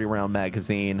one 30-round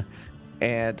magazine.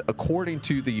 And according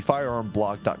to the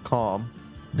firearmblog.com,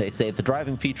 they say the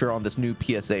driving feature on this new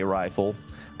PSA rifle,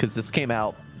 because this came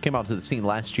out to the scene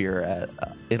last year at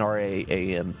NRA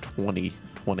AM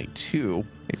 2022.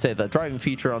 They say the driving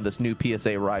feature on this new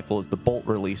PSA rifle is the bolt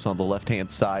release on the left-hand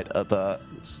side of the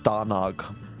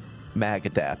Stanog mag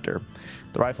adapter.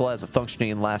 The rifle has a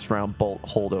functioning last round bolt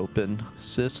hold open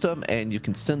system, and you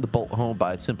can send the bolt home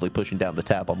by simply pushing down the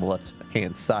tab on the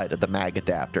left-hand side of the mag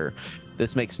adapter.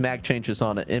 This makes mag changes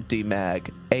on an empty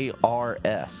mag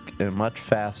AR-esque and much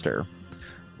faster.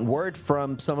 Word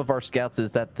from some of our scouts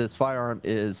is that this firearm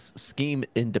is scheme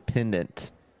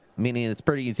independent, meaning it's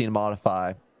pretty easy to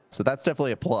modify. So that's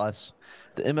definitely a plus.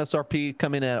 The MSRP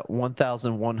coming in at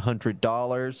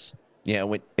 $1,100.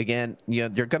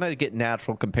 You're going to get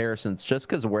natural comparisons just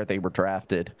because of where they were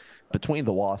drafted between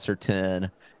the Wasser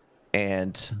 10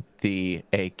 and the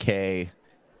AK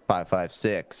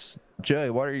 5.56. Joey,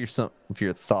 what are some of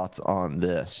your thoughts on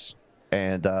this?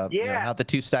 And how the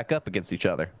two stack up against each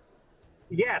other?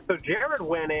 Yeah, so Jared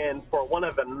went in for one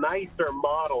of the nicer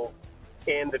models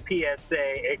in the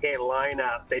PSA AK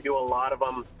lineup. They do a lot of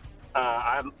them.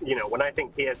 When I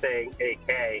think PSA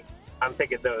AK, I'm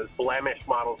thinking those blemish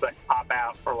models that pop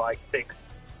out for like $600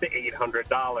 to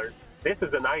 $800. This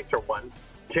is a nicer one.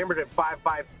 Chambered at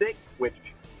 5.56, which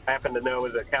I happen to know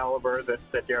is a caliber that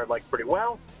Jared likes pretty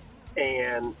well,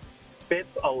 and fits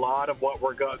a lot of what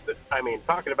we're going.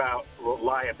 Talking about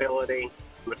reliability,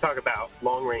 we're talking about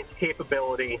long-range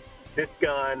capability. This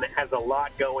gun has a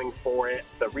lot going for it.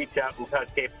 The reach-out and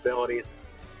touch capabilities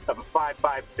of a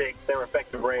 5.56, their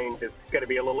effective range is going to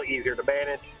be a little easier to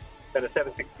manage than a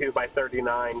 7.62 by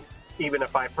 39, even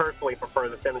if I personally prefer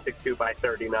the 7.62 by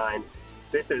 39.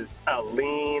 This is a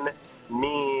lean,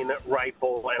 mean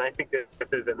rifle, and I think this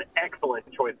is an excellent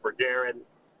choice for Jared.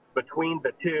 Between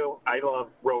the two, I love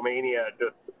Romania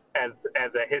just as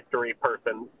a history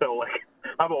person, so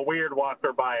I'm a weird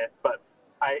Wasser bias, but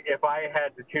if I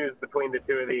had to choose between the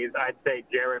two of these, I'd say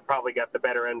Jared probably got the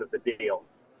better end of the deal.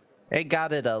 They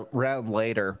got it a round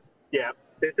later. Yeah,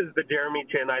 this is the Jeremy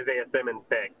Chin, Isaiah Simmons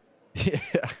pick.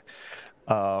 Yeah.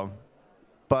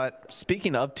 But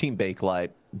speaking of Team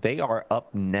Bakelite, they are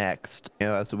up next.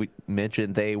 As we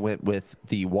mentioned, they went with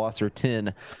the Wasser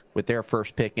 10 with their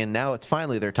first pick, and now it's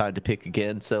finally their time to pick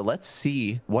again. So let's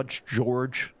see what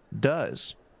George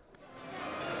does.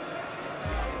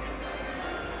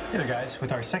 Hey there, guys.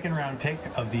 With our second round pick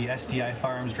of the SDI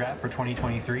Firearms Draft for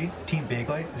 2023, Team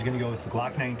Bakelite is going to go with the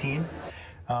Glock 19.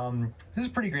 This is a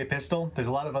pretty great pistol. There's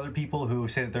a lot of other people who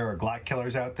say that there are Glock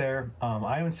killers out there.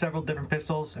 I own several different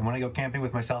pistols, and when I go camping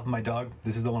with myself and my dog,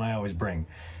 this is the one I always bring.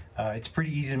 It's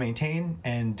pretty easy to maintain,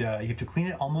 and you have to clean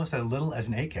it almost as little as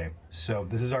an AK. So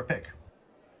this is our pick.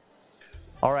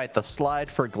 All right, the slide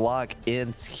for Glock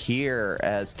ends here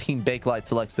as Team Bakelite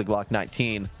selects the Glock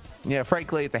 19. Yeah,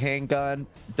 frankly, it's a handgun.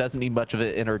 Doesn't need much of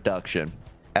an introduction.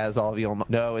 As all of you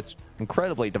know, it's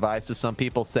incredibly divisive. Some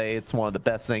people say it's one of the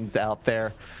best things out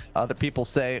there. Other people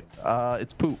say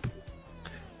it's poop.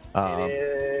 It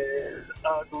is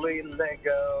ugly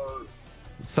Legos.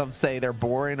 Some say they're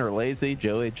boring or lazy.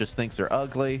 Joey just thinks they're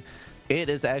ugly. It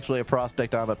is actually a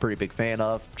prospect I'm a pretty big fan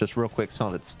of. Just real quick, some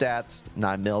of its stats: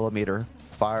 9mm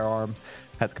firearm,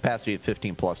 has capacity of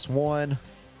 15+1,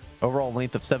 overall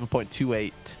length of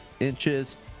 7.28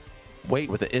 inches, weight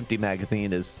with an empty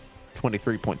magazine is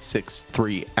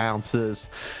 23.63 ounces,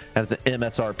 has an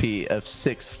MSRP of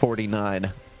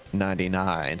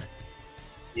 $649.99.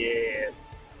 Yeah.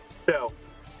 So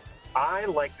I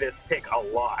like this pick a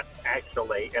lot,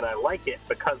 actually, and I like it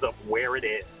because of where it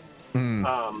is.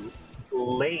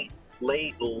 Late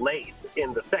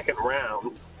in the second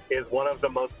round is one of the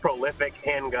most prolific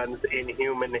handguns in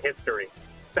human history.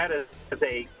 That is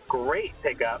a great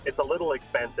pickup. It's a little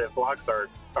expensive. Glocks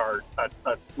are a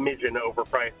smidgen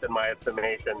overpriced in my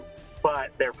estimation,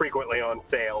 but they're frequently on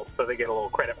sale, so they get a little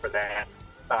credit for that.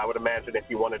 I would imagine if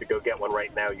you wanted to go get one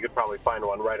right now, you could probably find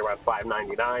one right around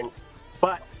 $5.99.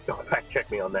 But don't fact check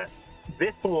me on that.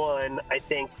 This one, I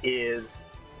think, is,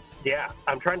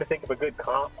 I'm trying to think of a good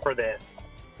comp for this,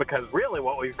 because really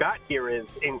what we've got here is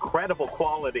incredible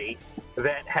quality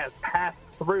that has passed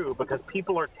through because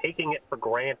people are taking it for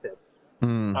granted.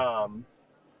 And I'm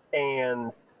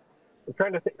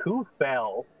trying to think who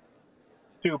fell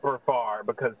super far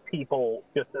because people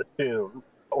just assumed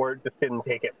or just didn't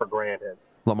take it for granted.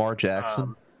 Lamar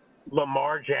Jackson.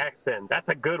 Lamar Jackson. That's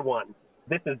a good one.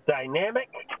 This is dynamic.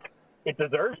 It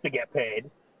deserves to get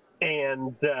paid.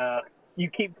 And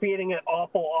you keep feeding it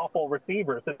awful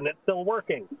receivers, and it's still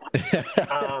working.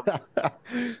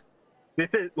 This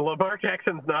is Lamar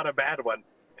Jackson's not a bad one.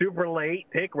 Super late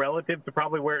pick relative to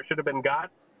probably where it should have been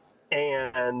got,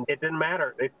 and it didn't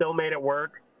matter. They still made it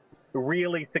work.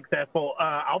 Really successful.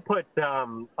 I'll put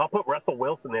Russell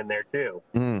Wilson in there too.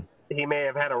 He may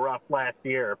have had a rough last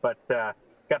year, but got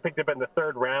picked up in the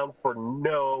third round for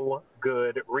no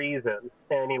good reason,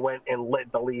 and he went and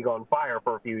lit the league on fire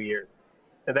for a few years.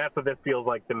 And that's what this feels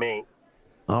like to me.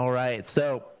 All right,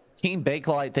 so Team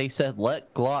Bakelite, they said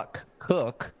let Glock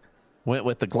cook. Went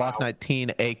with the Glock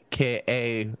 19,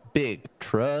 a.k.a. Big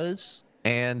Truz.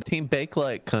 And Team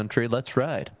Bakelite Country, let's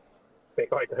ride.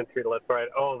 Bakelite Country, let's ride.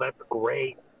 Oh, that's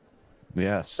great.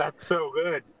 Yes. That's so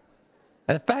good.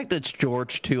 And the fact that it's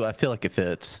George, too, I feel like it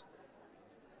fits.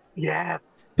 Yeah.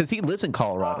 Because he lives in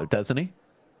Colorado, doesn't he?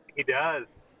 He does.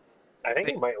 I think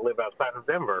he might live outside of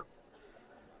Denver.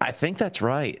 I think that's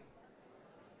right.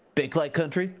 Bakelite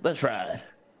Country, let's ride.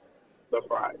 Let's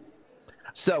ride.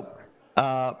 So,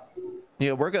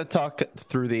 we're going to talk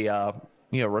through the,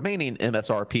 remaining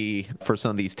MSRP for some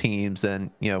of these teams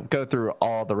and, go through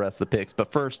all the rest of the picks.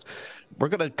 But first, we're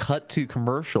going to cut to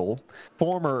commercial.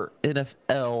 Former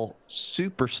NFL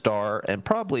superstar and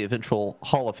probably eventual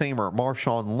Hall of Famer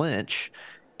Marshawn Lynch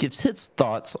gives his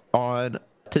thoughts on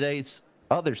today's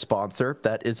other sponsor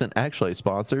that isn't actually a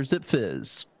sponsor, Zip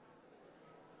Fizz.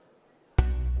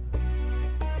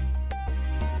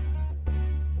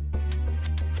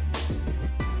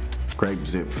 Grape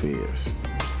Zip Fizz.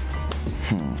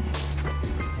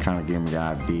 Kind of gave me the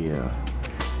idea,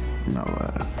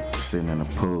 sitting in the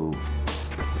pool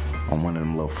on one of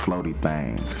them little floaty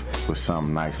things with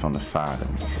something nice on the side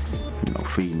of me,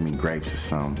 feeding me grapes or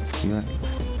something.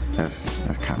 That's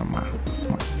kind of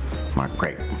my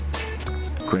grape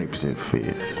Zip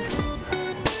Fizz.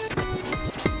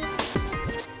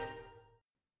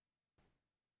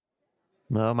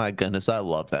 Oh my goodness, I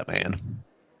love that man.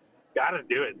 Gotta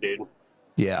do it, dude.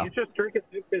 Yeah. He's just drinking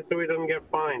Zip Fizz so he doesn't get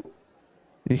fined.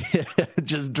 Yeah,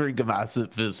 just drinking my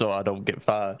Zip Fizz so I don't get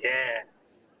fined. Yeah.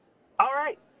 All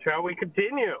right, shall we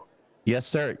continue? Yes,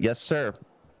 sir. Yes, sir.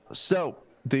 So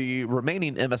the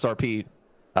remaining MSRP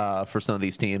for some of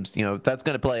these teams, that's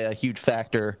going to play a huge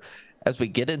factor as we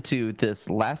get into this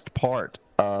last part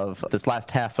of this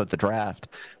last half of the draft.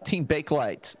 Team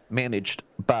Bakelite, managed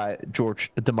by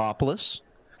George Demopoulos,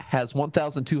 has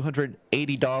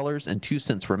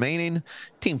 $1,280.02 remaining.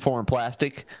 Team Foreign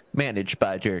Plastic, managed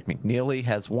by Jarek McNeely,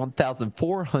 has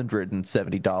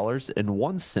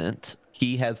 $1,470.01.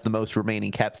 He has the most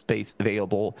remaining cap space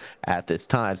available at this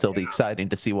time, so it'll be exciting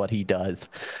to see what he does.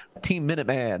 Team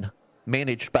Minuteman,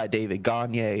 managed by David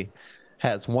Gagne,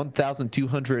 has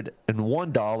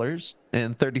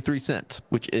 $1,201.33,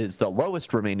 which is the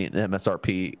lowest remaining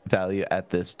MSRP value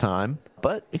at this time,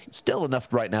 but still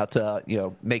enough right now to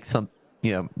make some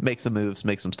moves,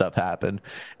 make some stuff happen.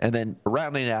 And then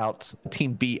rounding out,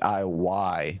 Team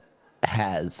BIY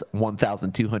has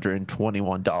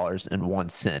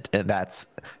 $1,221.01, and that's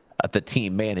the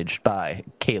team managed by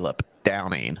Caleb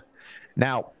Downing.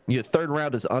 Now, third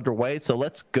round is underway, so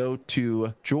let's go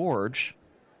to George,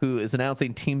 who is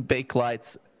announcing Team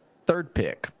Bakelite's third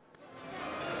pick.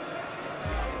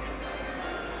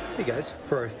 Hey guys,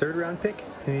 for our third round pick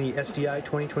in the SDI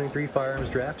 2023 Firearms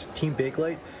Draft, Team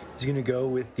Bakelite is going to go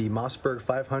with the Mossberg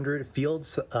 500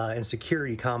 Fields and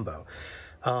Security combo.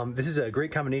 This is a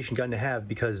great combination gun to have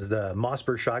because the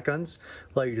Mossberg shotguns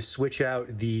allow you to switch out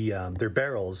their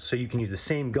barrels so you can use the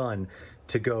same gun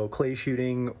to go clay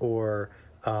shooting or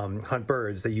hunt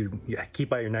birds that you keep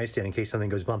by your nightstand in case something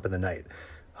goes bump in the night.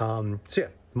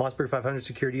 Mossberg 500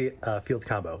 Security Field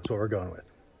combo is what we're going with.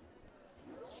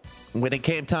 When it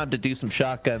came time to do some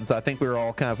shotguns, I think we were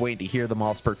all kind of waiting to hear the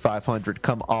Mossberg 500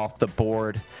 come off the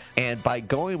board. And by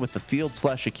going with the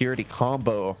field/security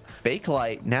combo,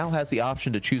 Bakelite now has the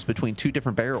option to choose between two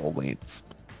different barrel lengths.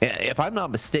 If I'm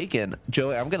not mistaken,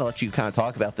 Joey, I'm going to let you kind of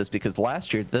talk about this because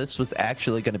last year this was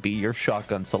actually going to be your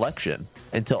shotgun selection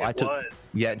until I took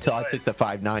the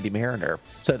 590 Mariner.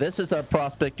 So this is a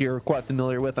prospect you're quite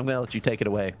familiar with. I'm going to let you take it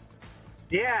away.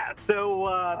 Yeah, so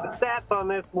the stats on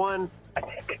this one,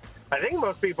 I think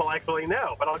most people actually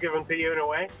know, but I'll give them to you in a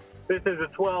way. This is a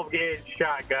 12-gauge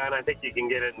shotgun. I think you can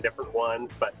get it in different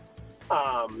ones, but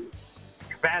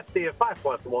capacity of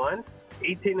 5+1,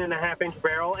 18.5-inch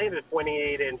barrel, and a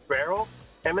 28-inch barrel.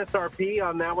 MSRP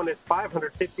on that one is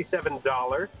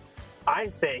 $557. I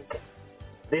think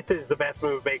this is the best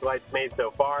move Bakelite's made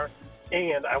so far,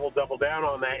 and I will double down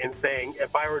on that in saying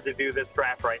if I were to do this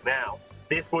draft right now,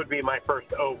 this would be my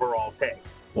first overall pick.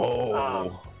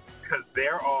 Whoa. Because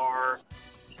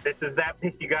this is that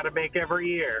pick you got to make every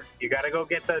year. You got to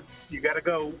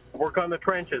go work on the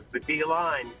trenches, the D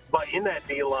line. But in that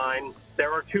D line,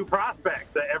 there are two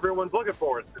prospects that everyone's looking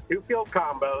for. It's the two field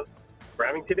combos,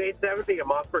 Remington 870 and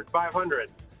Mossberg 500.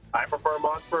 I prefer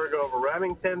Mossberg over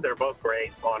Remington. They're both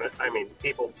great on it. I mean,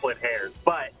 people split hairs.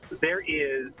 But there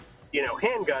is,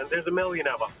 handguns, there's a million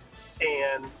of them.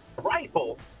 And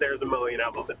rifles, there's a million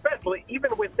of them, especially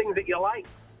even with things that you like.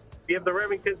 You have the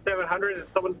Remington 700, and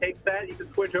someone takes that, you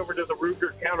can switch over to the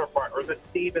Ruger counterpart or the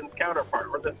Stevens counterpart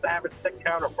or the Savage Stick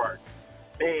counterpart.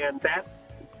 And that's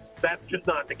just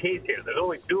not the case here. There's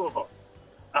only two of them.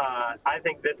 I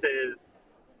think this is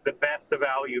the best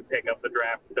value pick of the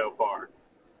draft so far.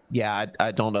 Yeah,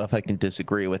 I don't know if I can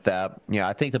disagree with that. Yeah,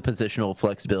 I think the positional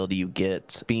flexibility you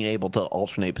get, being able to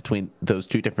alternate between those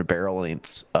two different barrel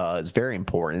lengths is very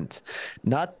important.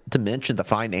 Not to mention the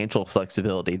financial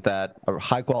flexibility that a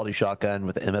high-quality shotgun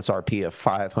with an MSRP of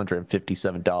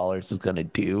 $557 is going to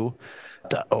do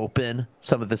to open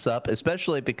some of this up,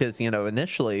 especially because,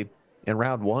 initially in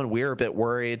round one, we were a bit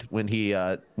worried when he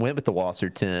went with the Wasser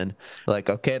 10. Like,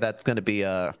 okay, that's going to be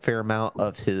a fair amount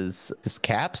of his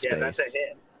cap space. Yeah, that's a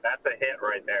hit. That's a hit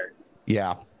right there.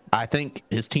 Yeah, I think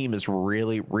his team is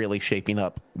really, really shaping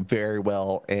up very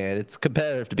well, and it's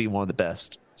competitive to be one of the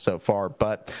best so far.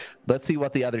 But let's see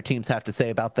what the other teams have to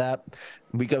say about that.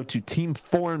 We go to Team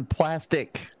Foreign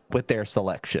Plastic with their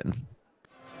selection.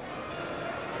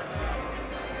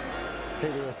 Hey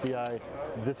there, SDI.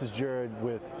 This is Jared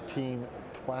with Team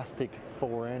Plastic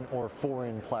Foreign, or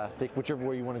Foreign Plastic, whichever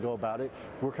way you want to go about it.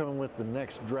 We're coming with the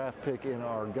next draft pick in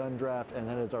our gun draft, and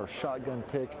that is our shotgun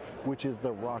pick, which is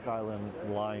the Rock Island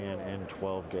Lion in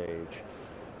 12 gauge.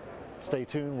 Stay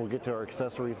tuned, we'll get to our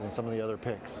accessories and some of the other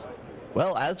picks.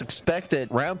 Well, as expected,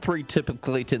 round three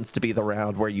typically tends to be the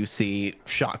round where you see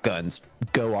shotguns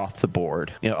go off the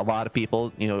board. A lot of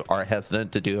people, are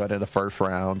hesitant to do it in the first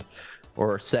round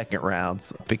or second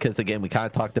rounds because, again, we kind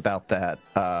of talked about that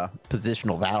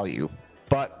positional value.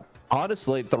 But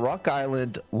honestly, the Rock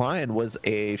Island Lion was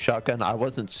a shotgun I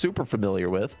wasn't super familiar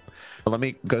with. Let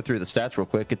me go through the stats real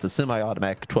quick. It's a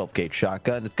semi-automatic 12-gauge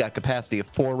shotgun. It's got capacity of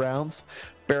 4 rounds,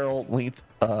 barrel length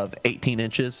of 18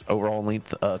 inches, overall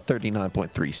length of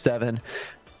 39.37.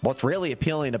 What's really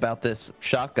appealing about this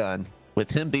shotgun,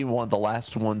 with him being one of the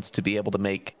last ones to be able to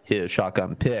make his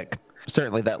shotgun pick,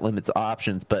 certainly that limits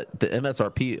options, but the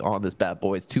MSRP on this bad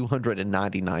boy is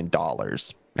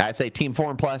 $299. I say Team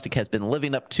Foreign Plastic has been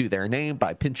living up to their name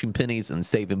by pinching pennies and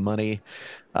saving money.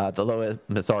 The low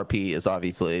MSRP is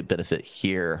obviously a benefit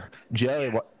here.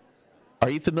 Joey, are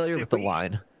you familiar with the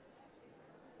line?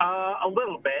 A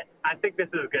little bit. I think this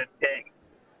is a good pick.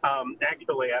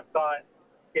 Actually, I thought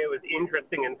it was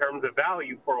interesting in terms of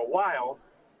value for a while,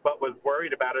 but was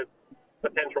worried about its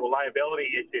potential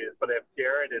liability issues. But if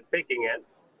Jared is picking it,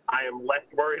 I am less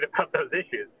worried about those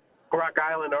issues. Rock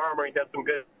Island Armory does some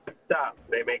good stuff.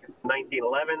 They make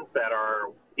 1911s that are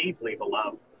deeply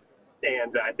beloved,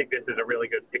 and I think this is a really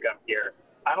good pickup here.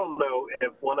 I don't know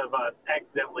if one of us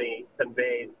accidentally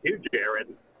conveyed to Jared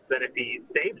that if he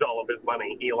saves all of his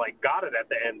money, he got it at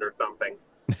the end or something.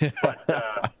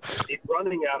 But he's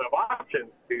running out of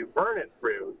options to burn it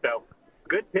through. So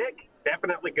good pick,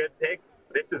 definitely good pick.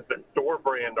 This is the store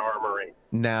brand Armory.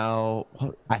 Now,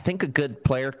 I think a good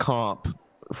player comp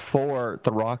for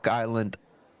the Rock Island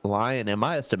Lion, in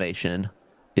my estimation,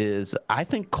 is I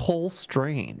think Cole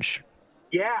Strange.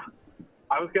 Yeah,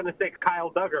 I was going to say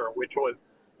Kyle Duggar, which was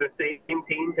the same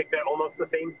team, picked at almost the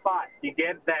same spot. You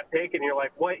get that pick, and you're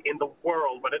like, what in the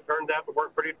world? But it turns out to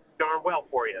work pretty darn well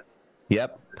for you.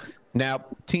 Yep. Now,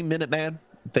 Team Minuteman,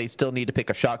 they still need to pick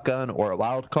a shotgun or a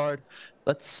wild card.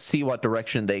 Let's see what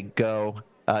direction they go.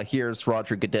 Here's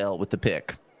Roger Goodell with the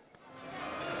pick.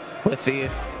 With the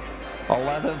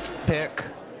 11th pick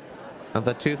of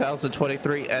the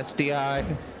 2023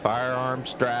 SDI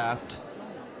Firearms Draft,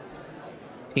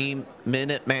 Team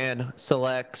Minuteman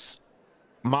selects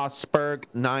Mossberg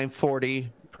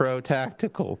 940 Pro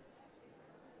Tactical.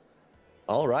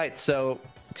 All right, so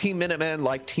Team Minuteman,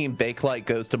 like Team Bakelite,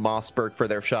 goes to Mossberg for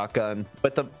their shotgun.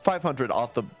 But the 500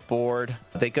 off the board,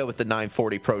 they go with the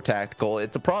 940 Pro Tactical.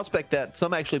 It's a prospect that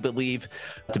some actually believe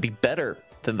to be better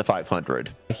than the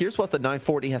 500. Here's what the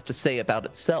 940 has to say about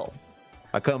itself.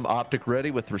 I come optic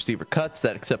ready with receiver cuts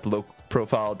that accept low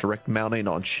profile direct mounting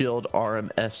on shield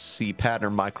RMSC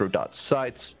pattern micro dot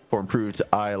sights for improved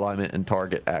eye alignment and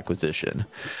target acquisition.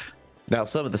 Now,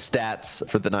 some of the stats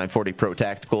for the 940 Pro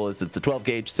Tactical is it's a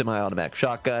 12-gauge semi-automatic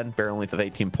shotgun, barrel length of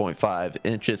 18.5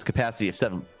 inches, capacity of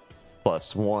 7+1,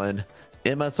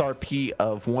 MSRP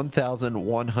of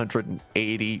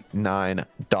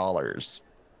 $1,189.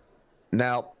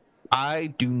 Now, I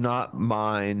do not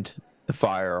mind the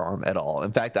firearm at all.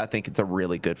 In fact, I think it's a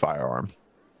really good firearm.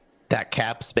 That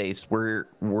cap space, we're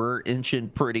inching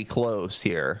pretty close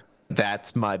here.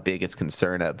 That's my biggest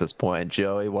concern at this point.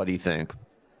 Joey, what do you think?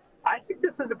 I think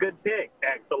this is a good pick,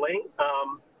 actually.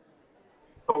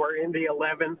 We're in the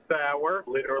 11th hour,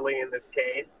 literally in this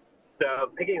case.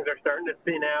 So pickings are starting to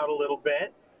thin out a little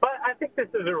bit. But I think this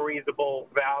is a reasonable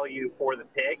value for the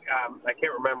pick. I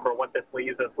can't remember what this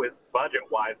leaves us with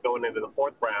budget-wise going into the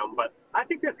 4th round, but I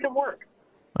think this can work.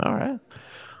 All right.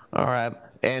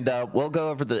 And we'll go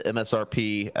over the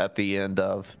MSRP at the end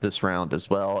of this round as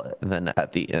well, and then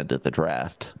at the end of the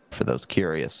draft for those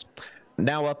curious.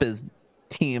 Now up is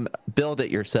Team Build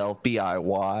It Yourself,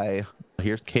 BIY.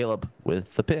 Here's Caleb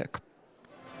with the pick.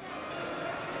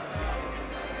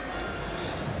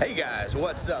 Hey guys,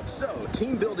 what's up? So,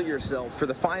 Team Build It Yourself for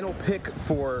the final pick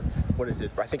for, what is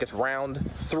it? I think it's round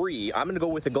 3. I'm going to go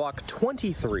with the Glock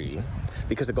 23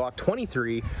 because the Glock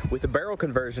 23 with the barrel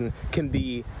conversion can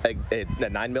be a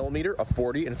 9mm, a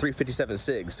 40, and a 357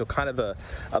 SIG. So kind of a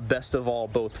best of all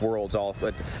both worlds, all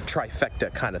a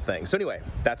trifecta kind of thing. So anyway,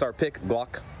 that's our pick,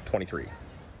 Glock 23.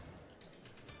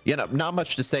 You know, not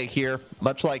much to say here.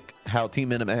 Much like how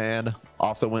Team Minuteman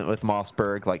also went with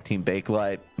Mossberg, like Team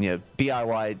Bakelite, you know,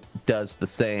 BIY does the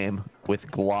same with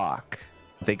Glock.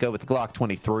 They go with the Glock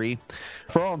 23.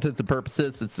 For all intents and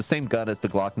purposes, it's the same gun as the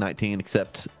Glock 19,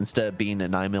 except instead of being a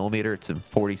 9mm, it's a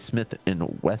 40 Smith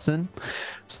 & Wesson.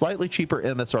 Slightly cheaper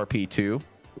MSRP too,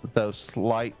 though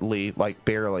slightly, like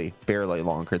barely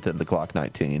longer than the Glock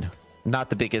 19.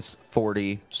 Not the biggest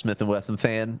 40 Smith & Wesson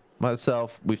fan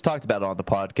myself. We've talked about it on the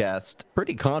podcast.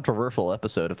 Pretty controversial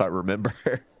episode, if I remember.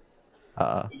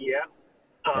 I'll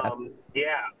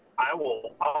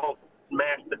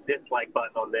smash the dislike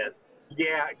button on this.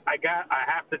 Yeah, I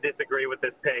have to disagree with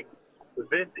this pick.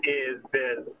 This is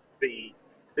the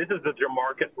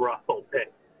Jamarcus Russell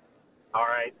pick. All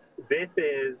right, this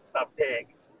is a pick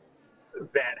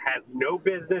that has no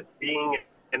business being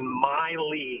in my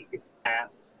league, and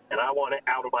I want it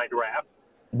out of my draft.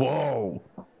 Whoa.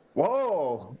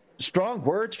 Strong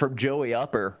words from Joey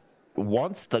Upper.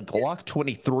 Wants the Glock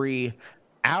 23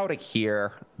 out of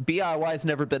here. BIY's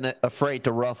never been afraid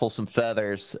to ruffle some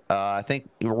feathers. I think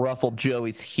ruffled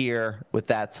Joey's here with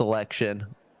that selection.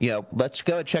 You know, let's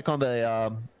go and check on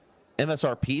the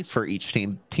MSRPs for each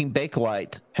team. Team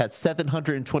Bakelite has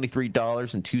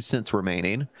 $723.02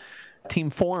 remaining. Team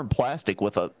Foreign Plastic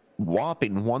with a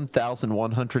whopping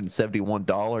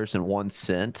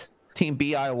 $1,171.01. Team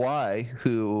BIY,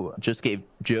 who just gave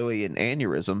Joey an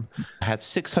aneurysm, has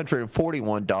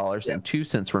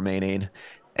 $641.02 remaining.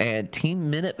 And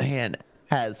Team Minuteman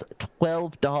has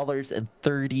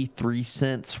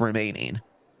 $12.33 remaining.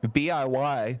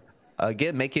 BIY,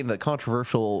 again, making the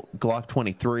controversial Glock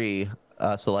 23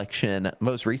 selection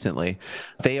most recently.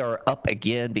 They are up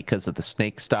again because of the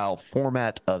snake style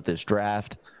format of this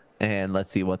draft. And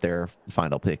let's see what their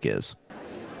final pick is.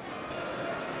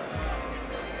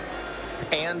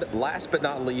 And last but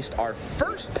not least, our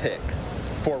first pick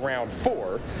for round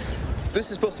 4 this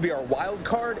is supposed to be our wild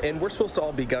card, and we're supposed to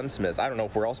all be gunsmiths. I don't know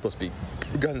if we're all supposed to be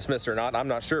gunsmiths or not. I'm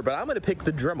not sure, but I'm going to pick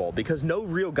the Dremel because no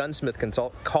real gunsmith can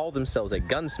call themselves a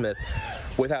gunsmith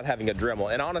without having a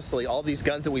Dremel. And honestly, all these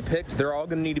guns that we picked, they're all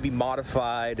going to need to be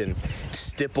modified and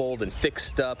stippled and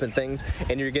fixed up and things,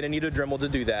 and you're going to need a Dremel to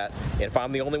do that. And if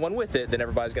I'm the only one with it, then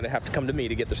everybody's going to have to come to me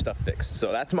to get their stuff fixed.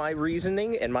 So that's my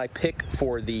reasoning and my pick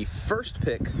for the first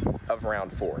pick of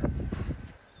round 4.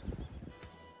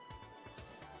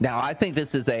 Now, I think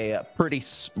this is a pretty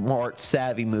smart,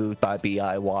 savvy move by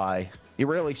BIY. It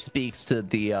really speaks to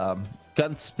the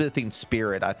gunsmithing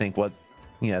spirit. I think what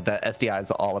that SDI is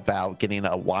all about, getting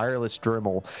a wireless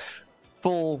Dremel.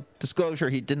 Full disclosure,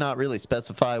 he did not really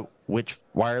specify which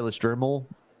wireless Dremel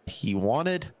he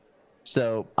wanted,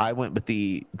 so I went with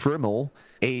the Dremel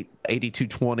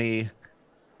 8220-1x28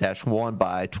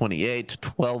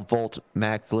 12-volt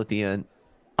max lithium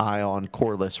ion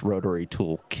coreless rotary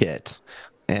tool kit.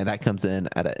 And that comes in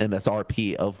at an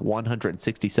MSRP of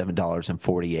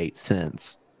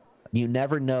 $167.48. You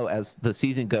never know, as the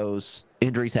season goes,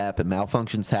 injuries happen,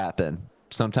 malfunctions happen.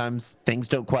 Sometimes things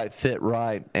don't quite fit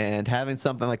right. And having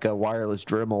something like a wireless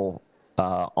Dremel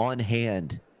on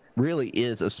hand really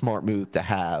is a smart move to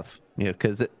have.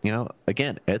 Because,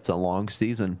 again, it's a long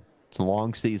season. It's a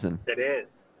long season. It is.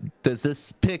 Does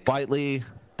this pick lightly,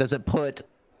 does it put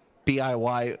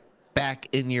BIY back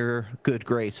in your good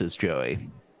graces, Joey?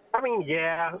 I mean,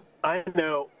 yeah, I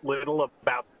know little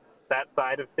about that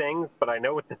side of things, but I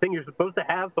know it's the thing you're supposed to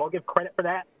have, so I'll give credit for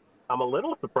that. I'm a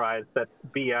little surprised that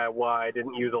BIY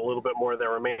didn't use a little bit more of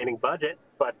their remaining budget,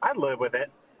 but I live with it.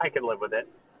 I can live with it.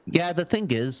 Yeah, the thing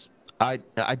is, I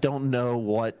don't know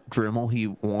what Dremel he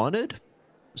wanted,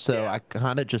 so I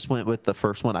kind of just went with the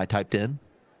first one I typed in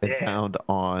and found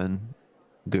on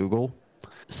Google.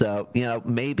 So,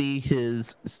 maybe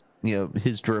his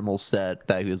Dremel set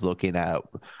that he was looking at,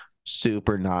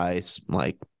 super nice,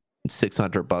 like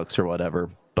 $600 or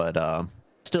whatever, but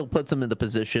still puts him in the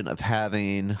position of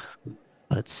having,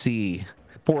 let's see,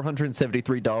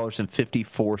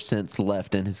 $473.54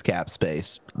 left in his cap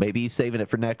space. Maybe he's saving it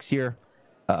for next year.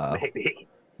 Maybe.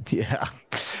 Yeah,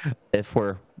 if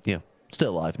we're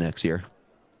still alive next year.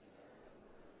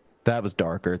 That was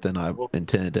darker than I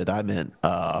intended. I meant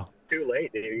too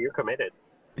late, dude. You're committed.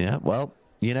 Yeah, well,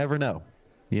 you never know.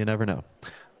 You never know.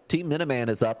 Team Minuteman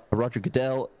is up. Roger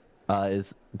Goodell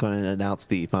is going to announce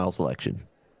the final selection.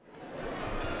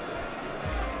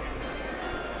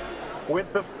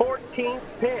 With the 14th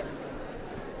pick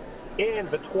in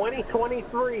the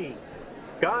 2023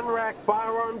 Gun Rack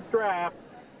Firearms Draft,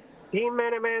 Team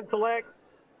Minuteman selects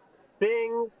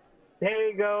Sing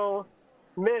Tego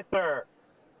Smither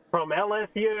from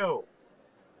LSU.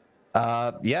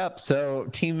 So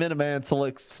Team Minuteman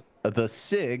selects the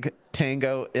SIG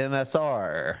Tango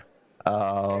MSR.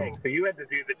 Dang, so you had to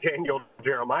do the Daniel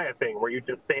Jeremiah thing where you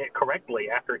just say it correctly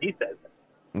after he says it.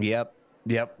 Yep.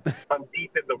 I'm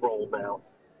deep in the role now.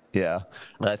 Yeah.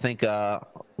 I think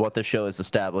what the show has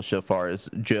established so far is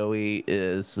Joey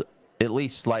is at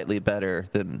least slightly better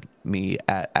than me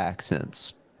at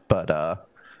accents. But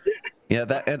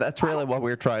that's really what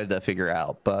we're trying to figure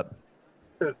out. But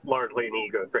it's largely an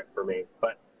ego trip for me.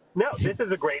 But no, this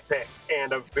is a great pick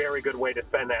and a very good way to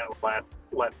spend that last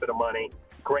bit of money.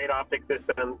 Great optic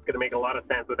system. Going to make a lot of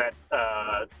sense with that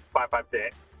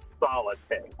 5.56. Solid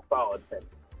pick.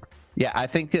 Yeah, I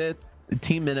think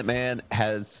Team Minuteman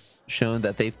has shown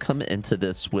that they've come into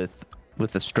this with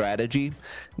a strategy.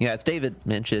 As David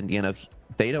mentioned,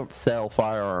 they don't sell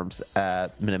firearms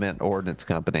at Minuteman Ordnance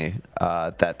Company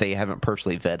that they haven't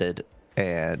personally vetted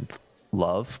and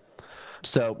love.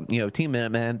 So, Team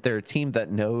Minuteman, they're a team that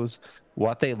knows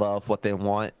what they love, what they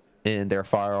want in their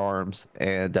firearms,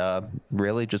 and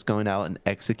really just going out and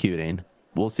executing.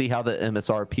 We'll see how the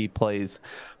MSRP plays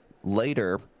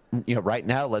later. Right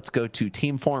now, let's go to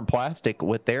Team Foreign Plastic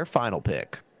with their final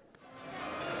pick.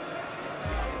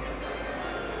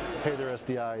 Hey there,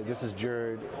 SDI. This is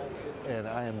Jared, and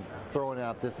I am throwing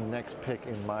out this next pick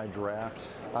in my draft.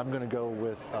 I'm going to go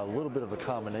with a little bit of a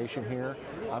combination here.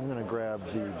 I'm going to grab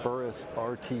the Burris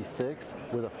RT6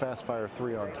 with a Fastfire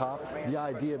 3 on top. The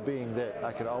idea being that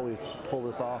I could always pull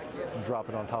this off and drop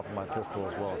it on top of my pistol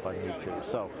as well if I need to.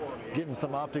 So getting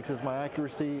some optics as my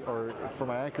accuracy, or for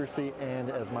my accuracy, and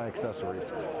as my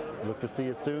accessories. Look to see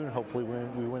you soon. Hopefully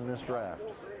we win this draft.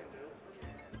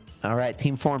 All right,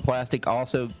 Team Foreign Plastic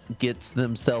also gets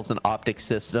themselves an optic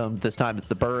system. This time it's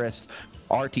the Burris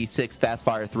RT6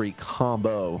 Fastfire 3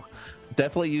 combo.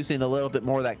 Definitely using a little bit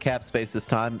more of that cap space this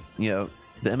time. The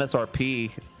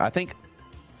MSRP, I think,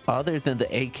 other than the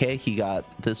AK he got,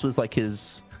 this was like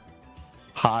his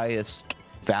highest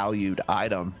valued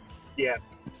item Yeah.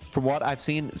 From what I've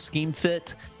seen, Scheme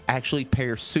Fit actually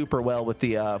pairs super well with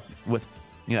the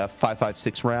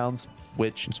 5.56 rounds,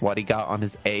 which is what he got on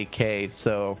his AK.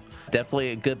 So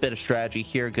definitely a good bit of strategy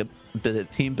here, a good bit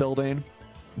of team building.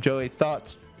 Joey,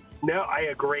 thoughts? No, I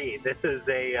agree. This is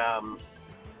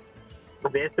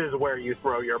where you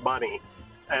throw your money.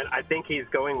 And I think he's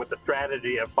going with the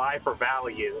strategy of buy for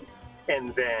value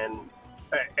and then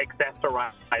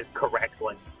accessorize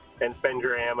correctly and spend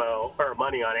your ammo or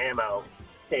money on ammo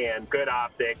and good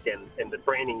optic and the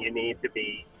training you need to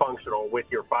be functional with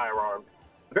your firearms.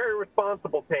 Very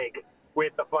responsible take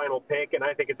with the final pick, and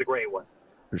I think it's a great one.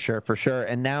 For sure.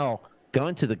 And now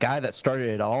going to the guy that started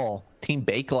it all, Team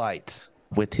Bakelite,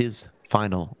 with his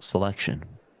final selection.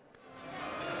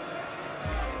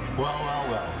 Well,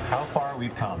 how far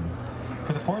we've come.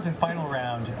 For the fourth and final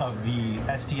round of the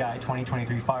SDI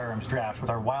 2023 Firearms Draft with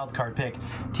our wild card pick,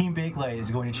 Team Bakelite is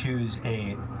going to choose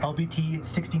a LBT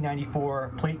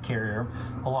 6094 plate carrier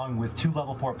along with 2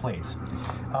 level 4 plates.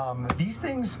 These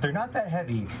things, they're not that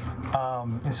heavy,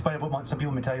 in spite of what some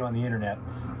people may tell you on the internet,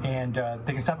 and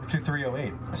they can stop up to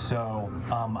 308. So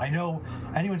I know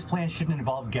anyone's plan shouldn't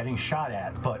involve getting shot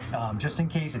at, but just in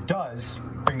case it does,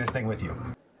 bring this thing with you.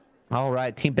 All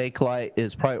right, Team Bakelite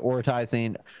is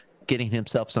prioritizing getting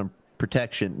himself some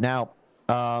protection. Now,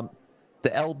 the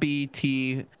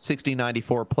LBT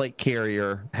 6094 plate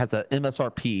carrier has a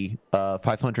MSRP of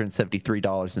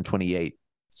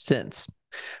 $573.28.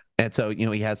 And so,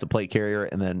 he has the plate carrier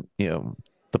and then,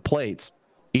 the plates.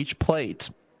 Each plate,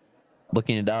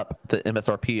 looking it up, the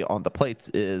MSRP on the plates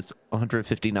is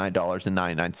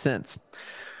 $159.99.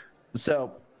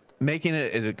 So, making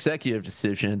it an executive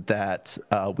decision that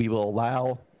we will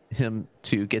allow him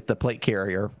to get the plate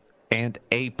carrier and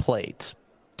a plate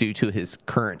due to his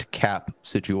current cap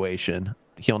situation.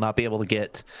 He'll not be able to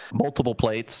get multiple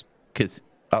plates because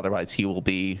otherwise he will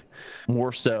be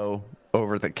more so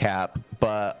over the cap.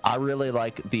 But I really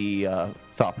like the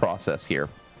thought process here,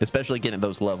 especially getting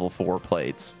those level 4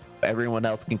 plates. Everyone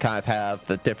else can kind of have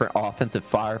the different offensive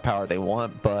firepower they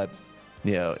want, but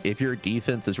if your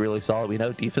defense is really solid, we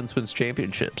know defense wins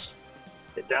championships.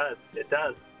 It does.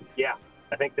 Yeah,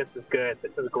 I think this is good.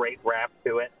 This is a great wrap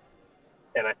to it.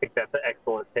 And I think that's an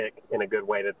excellent pick and a good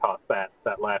way to toss that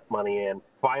last money in.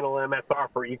 Final MSR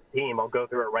for each team. I'll go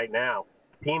through it right now.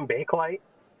 Team Bakelite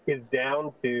is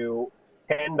down to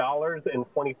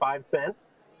 $10.25.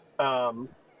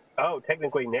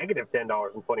 Technically negative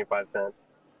 $10.25. They're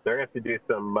going to have to do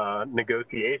some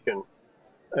negotiation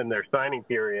in their signing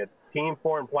period. Team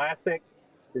Foreign Plastic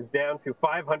is down to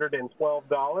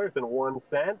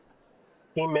 $512.01.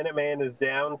 Team Minuteman is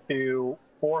down to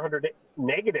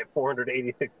negative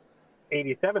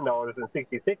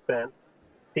 $487.66.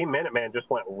 Team Minuteman just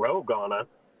went rogue on us.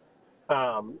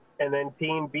 And then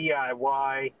Team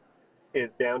BIY is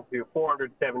down to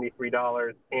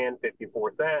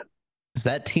 $473.54. Is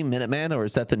that Team Minuteman or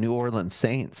is that the New Orleans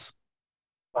Saints?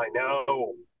 I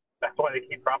know. That's why they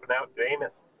keep dropping out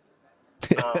Jameis.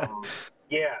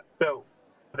 Yeah, so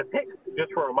the picks,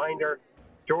 just for a reminder,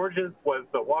 George's was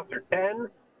the Wasser 10,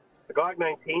 the Glock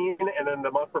 19, and then the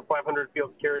Mossberg 500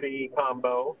 field security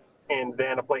combo, and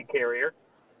then a plate carrier.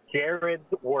 Jared's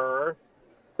were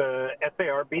the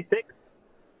SAR B6,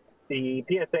 the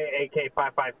PSA AK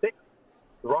 556,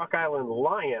 the Rock Island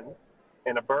Lion,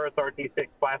 and a Burris RT6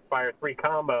 Blastfire 3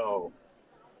 combo.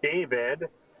 David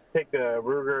picked a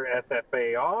Ruger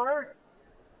SFAR,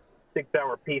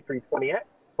 6-hour P320X,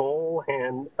 full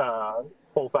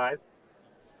size,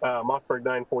 Mossberg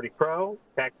 940 Pro,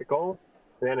 tactical,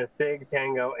 and then a SIG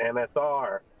Tango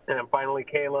MSR. And then finally,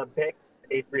 Caleb picked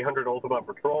A300 Ultimate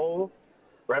Patrol,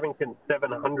 Remington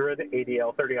 700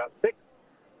 ADL 30-06,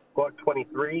 Glock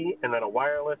 23, and then a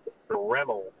wireless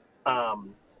Dremel.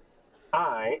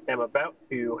 I am about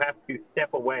to have to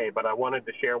step away, but I wanted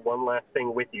to share one last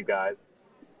thing with you guys.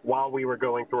 While we were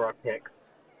going through our picks,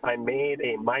 I made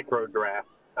a micro draft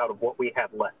out of what we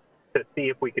had left to see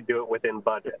if we could do it within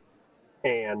budget.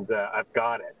 And I've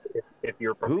got it, if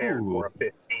you're prepared for a 15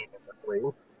 in this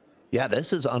league. Yeah,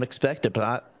 this is unexpected,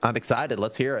 but I'm excited.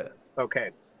 Let's hear it. Okay,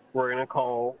 we're gonna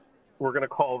call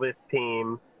this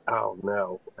team. Oh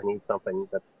no, I need something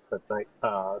that's nice.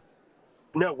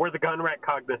 No, we're the Gun Rack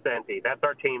Cognoscenti. That's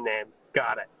our team name.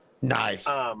 Got it. Nice.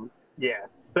 Yeah.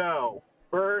 So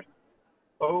first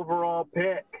overall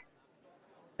pick,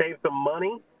 save some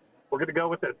money. We're gonna go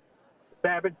with the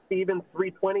Savage Stevens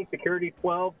 320 Security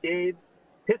 12 gauge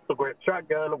pistol grip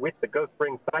shotgun with the Ghost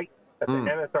Spring sight. That's an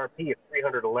MSRP of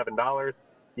 $311.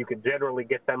 You could generally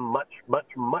get them much, much,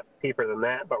 much cheaper than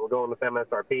that, but we're going with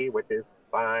MSRP, which is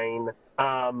fine.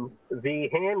 The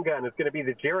handgun is going to be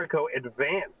the Jericho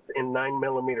Advance in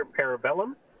 9mm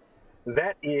Parabellum.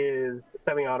 That is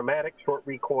semi-automatic, short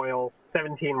recoil,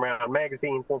 17-round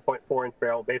magazine, 4.4-inch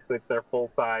barrel. Basically, it's their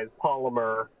full-size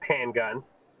polymer handgun.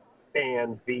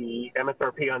 And the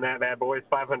MSRP on that bad boy is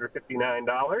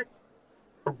 $559.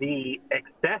 The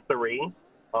accessory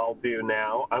I'll do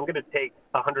now, I'm going to take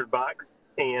 $100,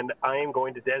 and I am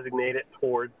going to designate it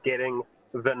towards getting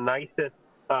the nicest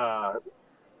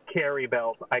carry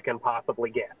belt I can possibly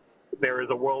get. There is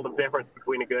a world of difference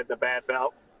between a good and a bad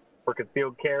belt for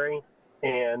concealed carry,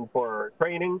 and for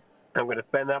training, I'm going to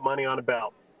spend that money on a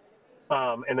belt.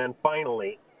 And then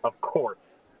finally, of course,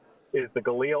 is the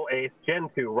Galil Ace Gen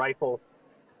 2 rifle,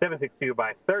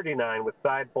 7.62x39 with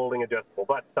side folding adjustable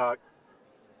buttstock,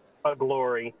 a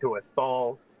glory to a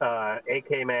stall,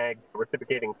 AK mag,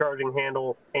 reciprocating charging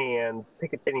handle, and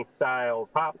Picatinny style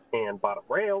top and bottom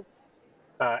rails,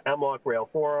 M-lock rail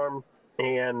forearms,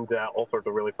 and all sorts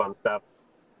of really fun stuff.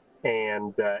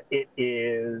 And it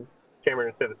is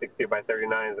chambered in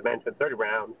 7.62x39, as I mentioned, 30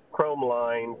 rounds, chrome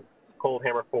lined, cold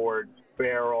hammer forged,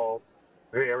 barrel,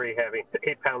 very heavy,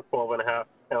 8 pounds, 12.5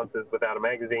 ounces without a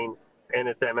magazine, and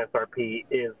its MSRP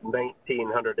is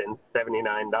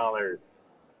 $1,979.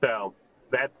 So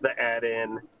that's the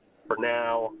add-in. For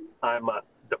now, I must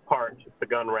depart the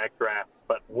gun rack draft,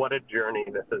 but what a journey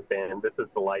this has been. This is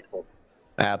delightful.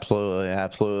 Absolutely,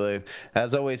 absolutely.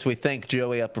 As always, we thank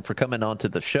Joey Upper for coming on to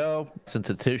the show, since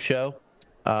it's his show.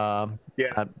 I'm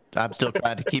still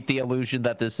trying to keep the illusion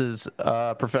that this is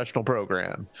a professional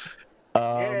program.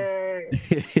 Yay!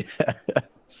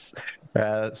 Yes.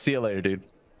 See you later, dude.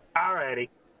 Alrighty.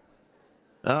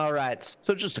 All right.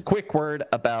 So just a quick word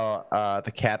about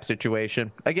the cap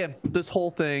situation. Again, this whole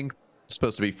thing is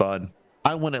supposed to be fun.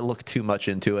 I wouldn't look too much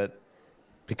into it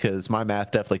because my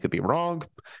math definitely could be wrong.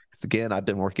 Because again, I've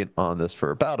been working on this for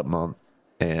about a month,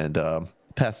 and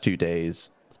past 2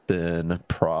 days, it's been a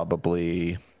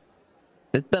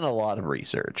lot of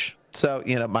research. So,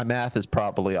 my math is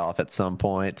probably off at some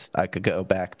point. I could go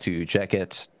back to check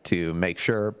it to make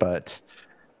sure, but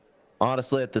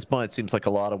honestly, at this point, it seems like a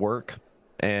lot of work.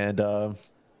 And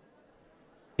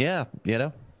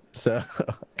so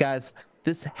guys,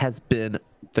 this has been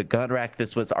the Gun Rack.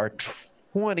 This was our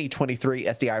 2023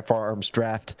 SDI Firearms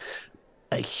Draft.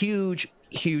 A huge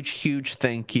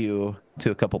thank you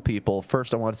to a couple people.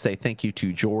 First, I want to say thank you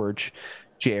to George,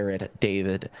 Jared,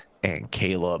 David, and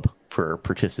Caleb for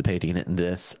participating in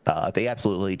this. They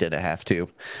absolutely didn't have to.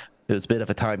 It was a bit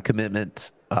of a time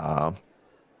commitment,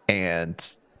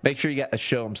 and make sure you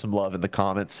show them some love in the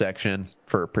comments section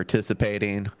for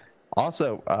participating.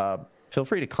 Also, feel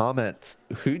free to comment.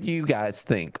 Who do you guys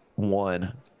think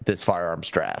won this firearms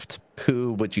draft?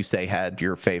 Who would you say had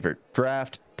your favorite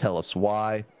draft? Tell us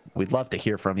why. We'd love to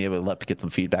hear from you. We'd love to get some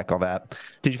feedback on that.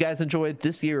 Did you guys enjoy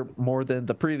this year more than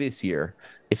the previous year?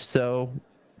 If so,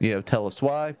 tell us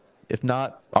why. If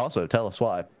not, also tell us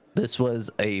why. This was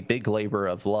a big labor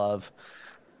of love.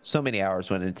 So many hours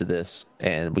went into this,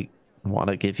 and we want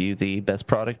to give you the best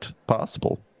product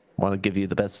possible. Want to give you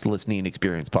the best listening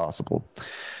experience possible.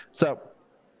 So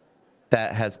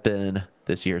that has been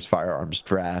this year's firearms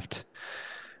draft.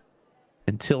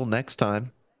 Until next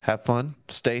time, have fun,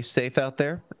 stay safe out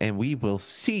there, and we will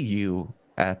see you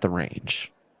at the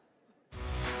range.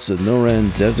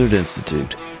 Sonoran Desert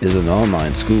Institute is an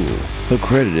online school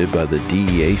accredited by the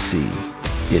DEAC.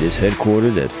 It is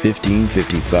headquartered at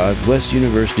 1555 West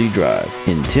University Drive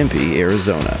in Tempe,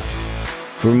 Arizona.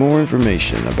 For more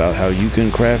information about how you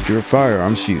can craft your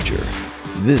firearms future,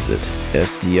 visit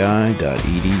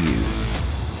sdi.edu.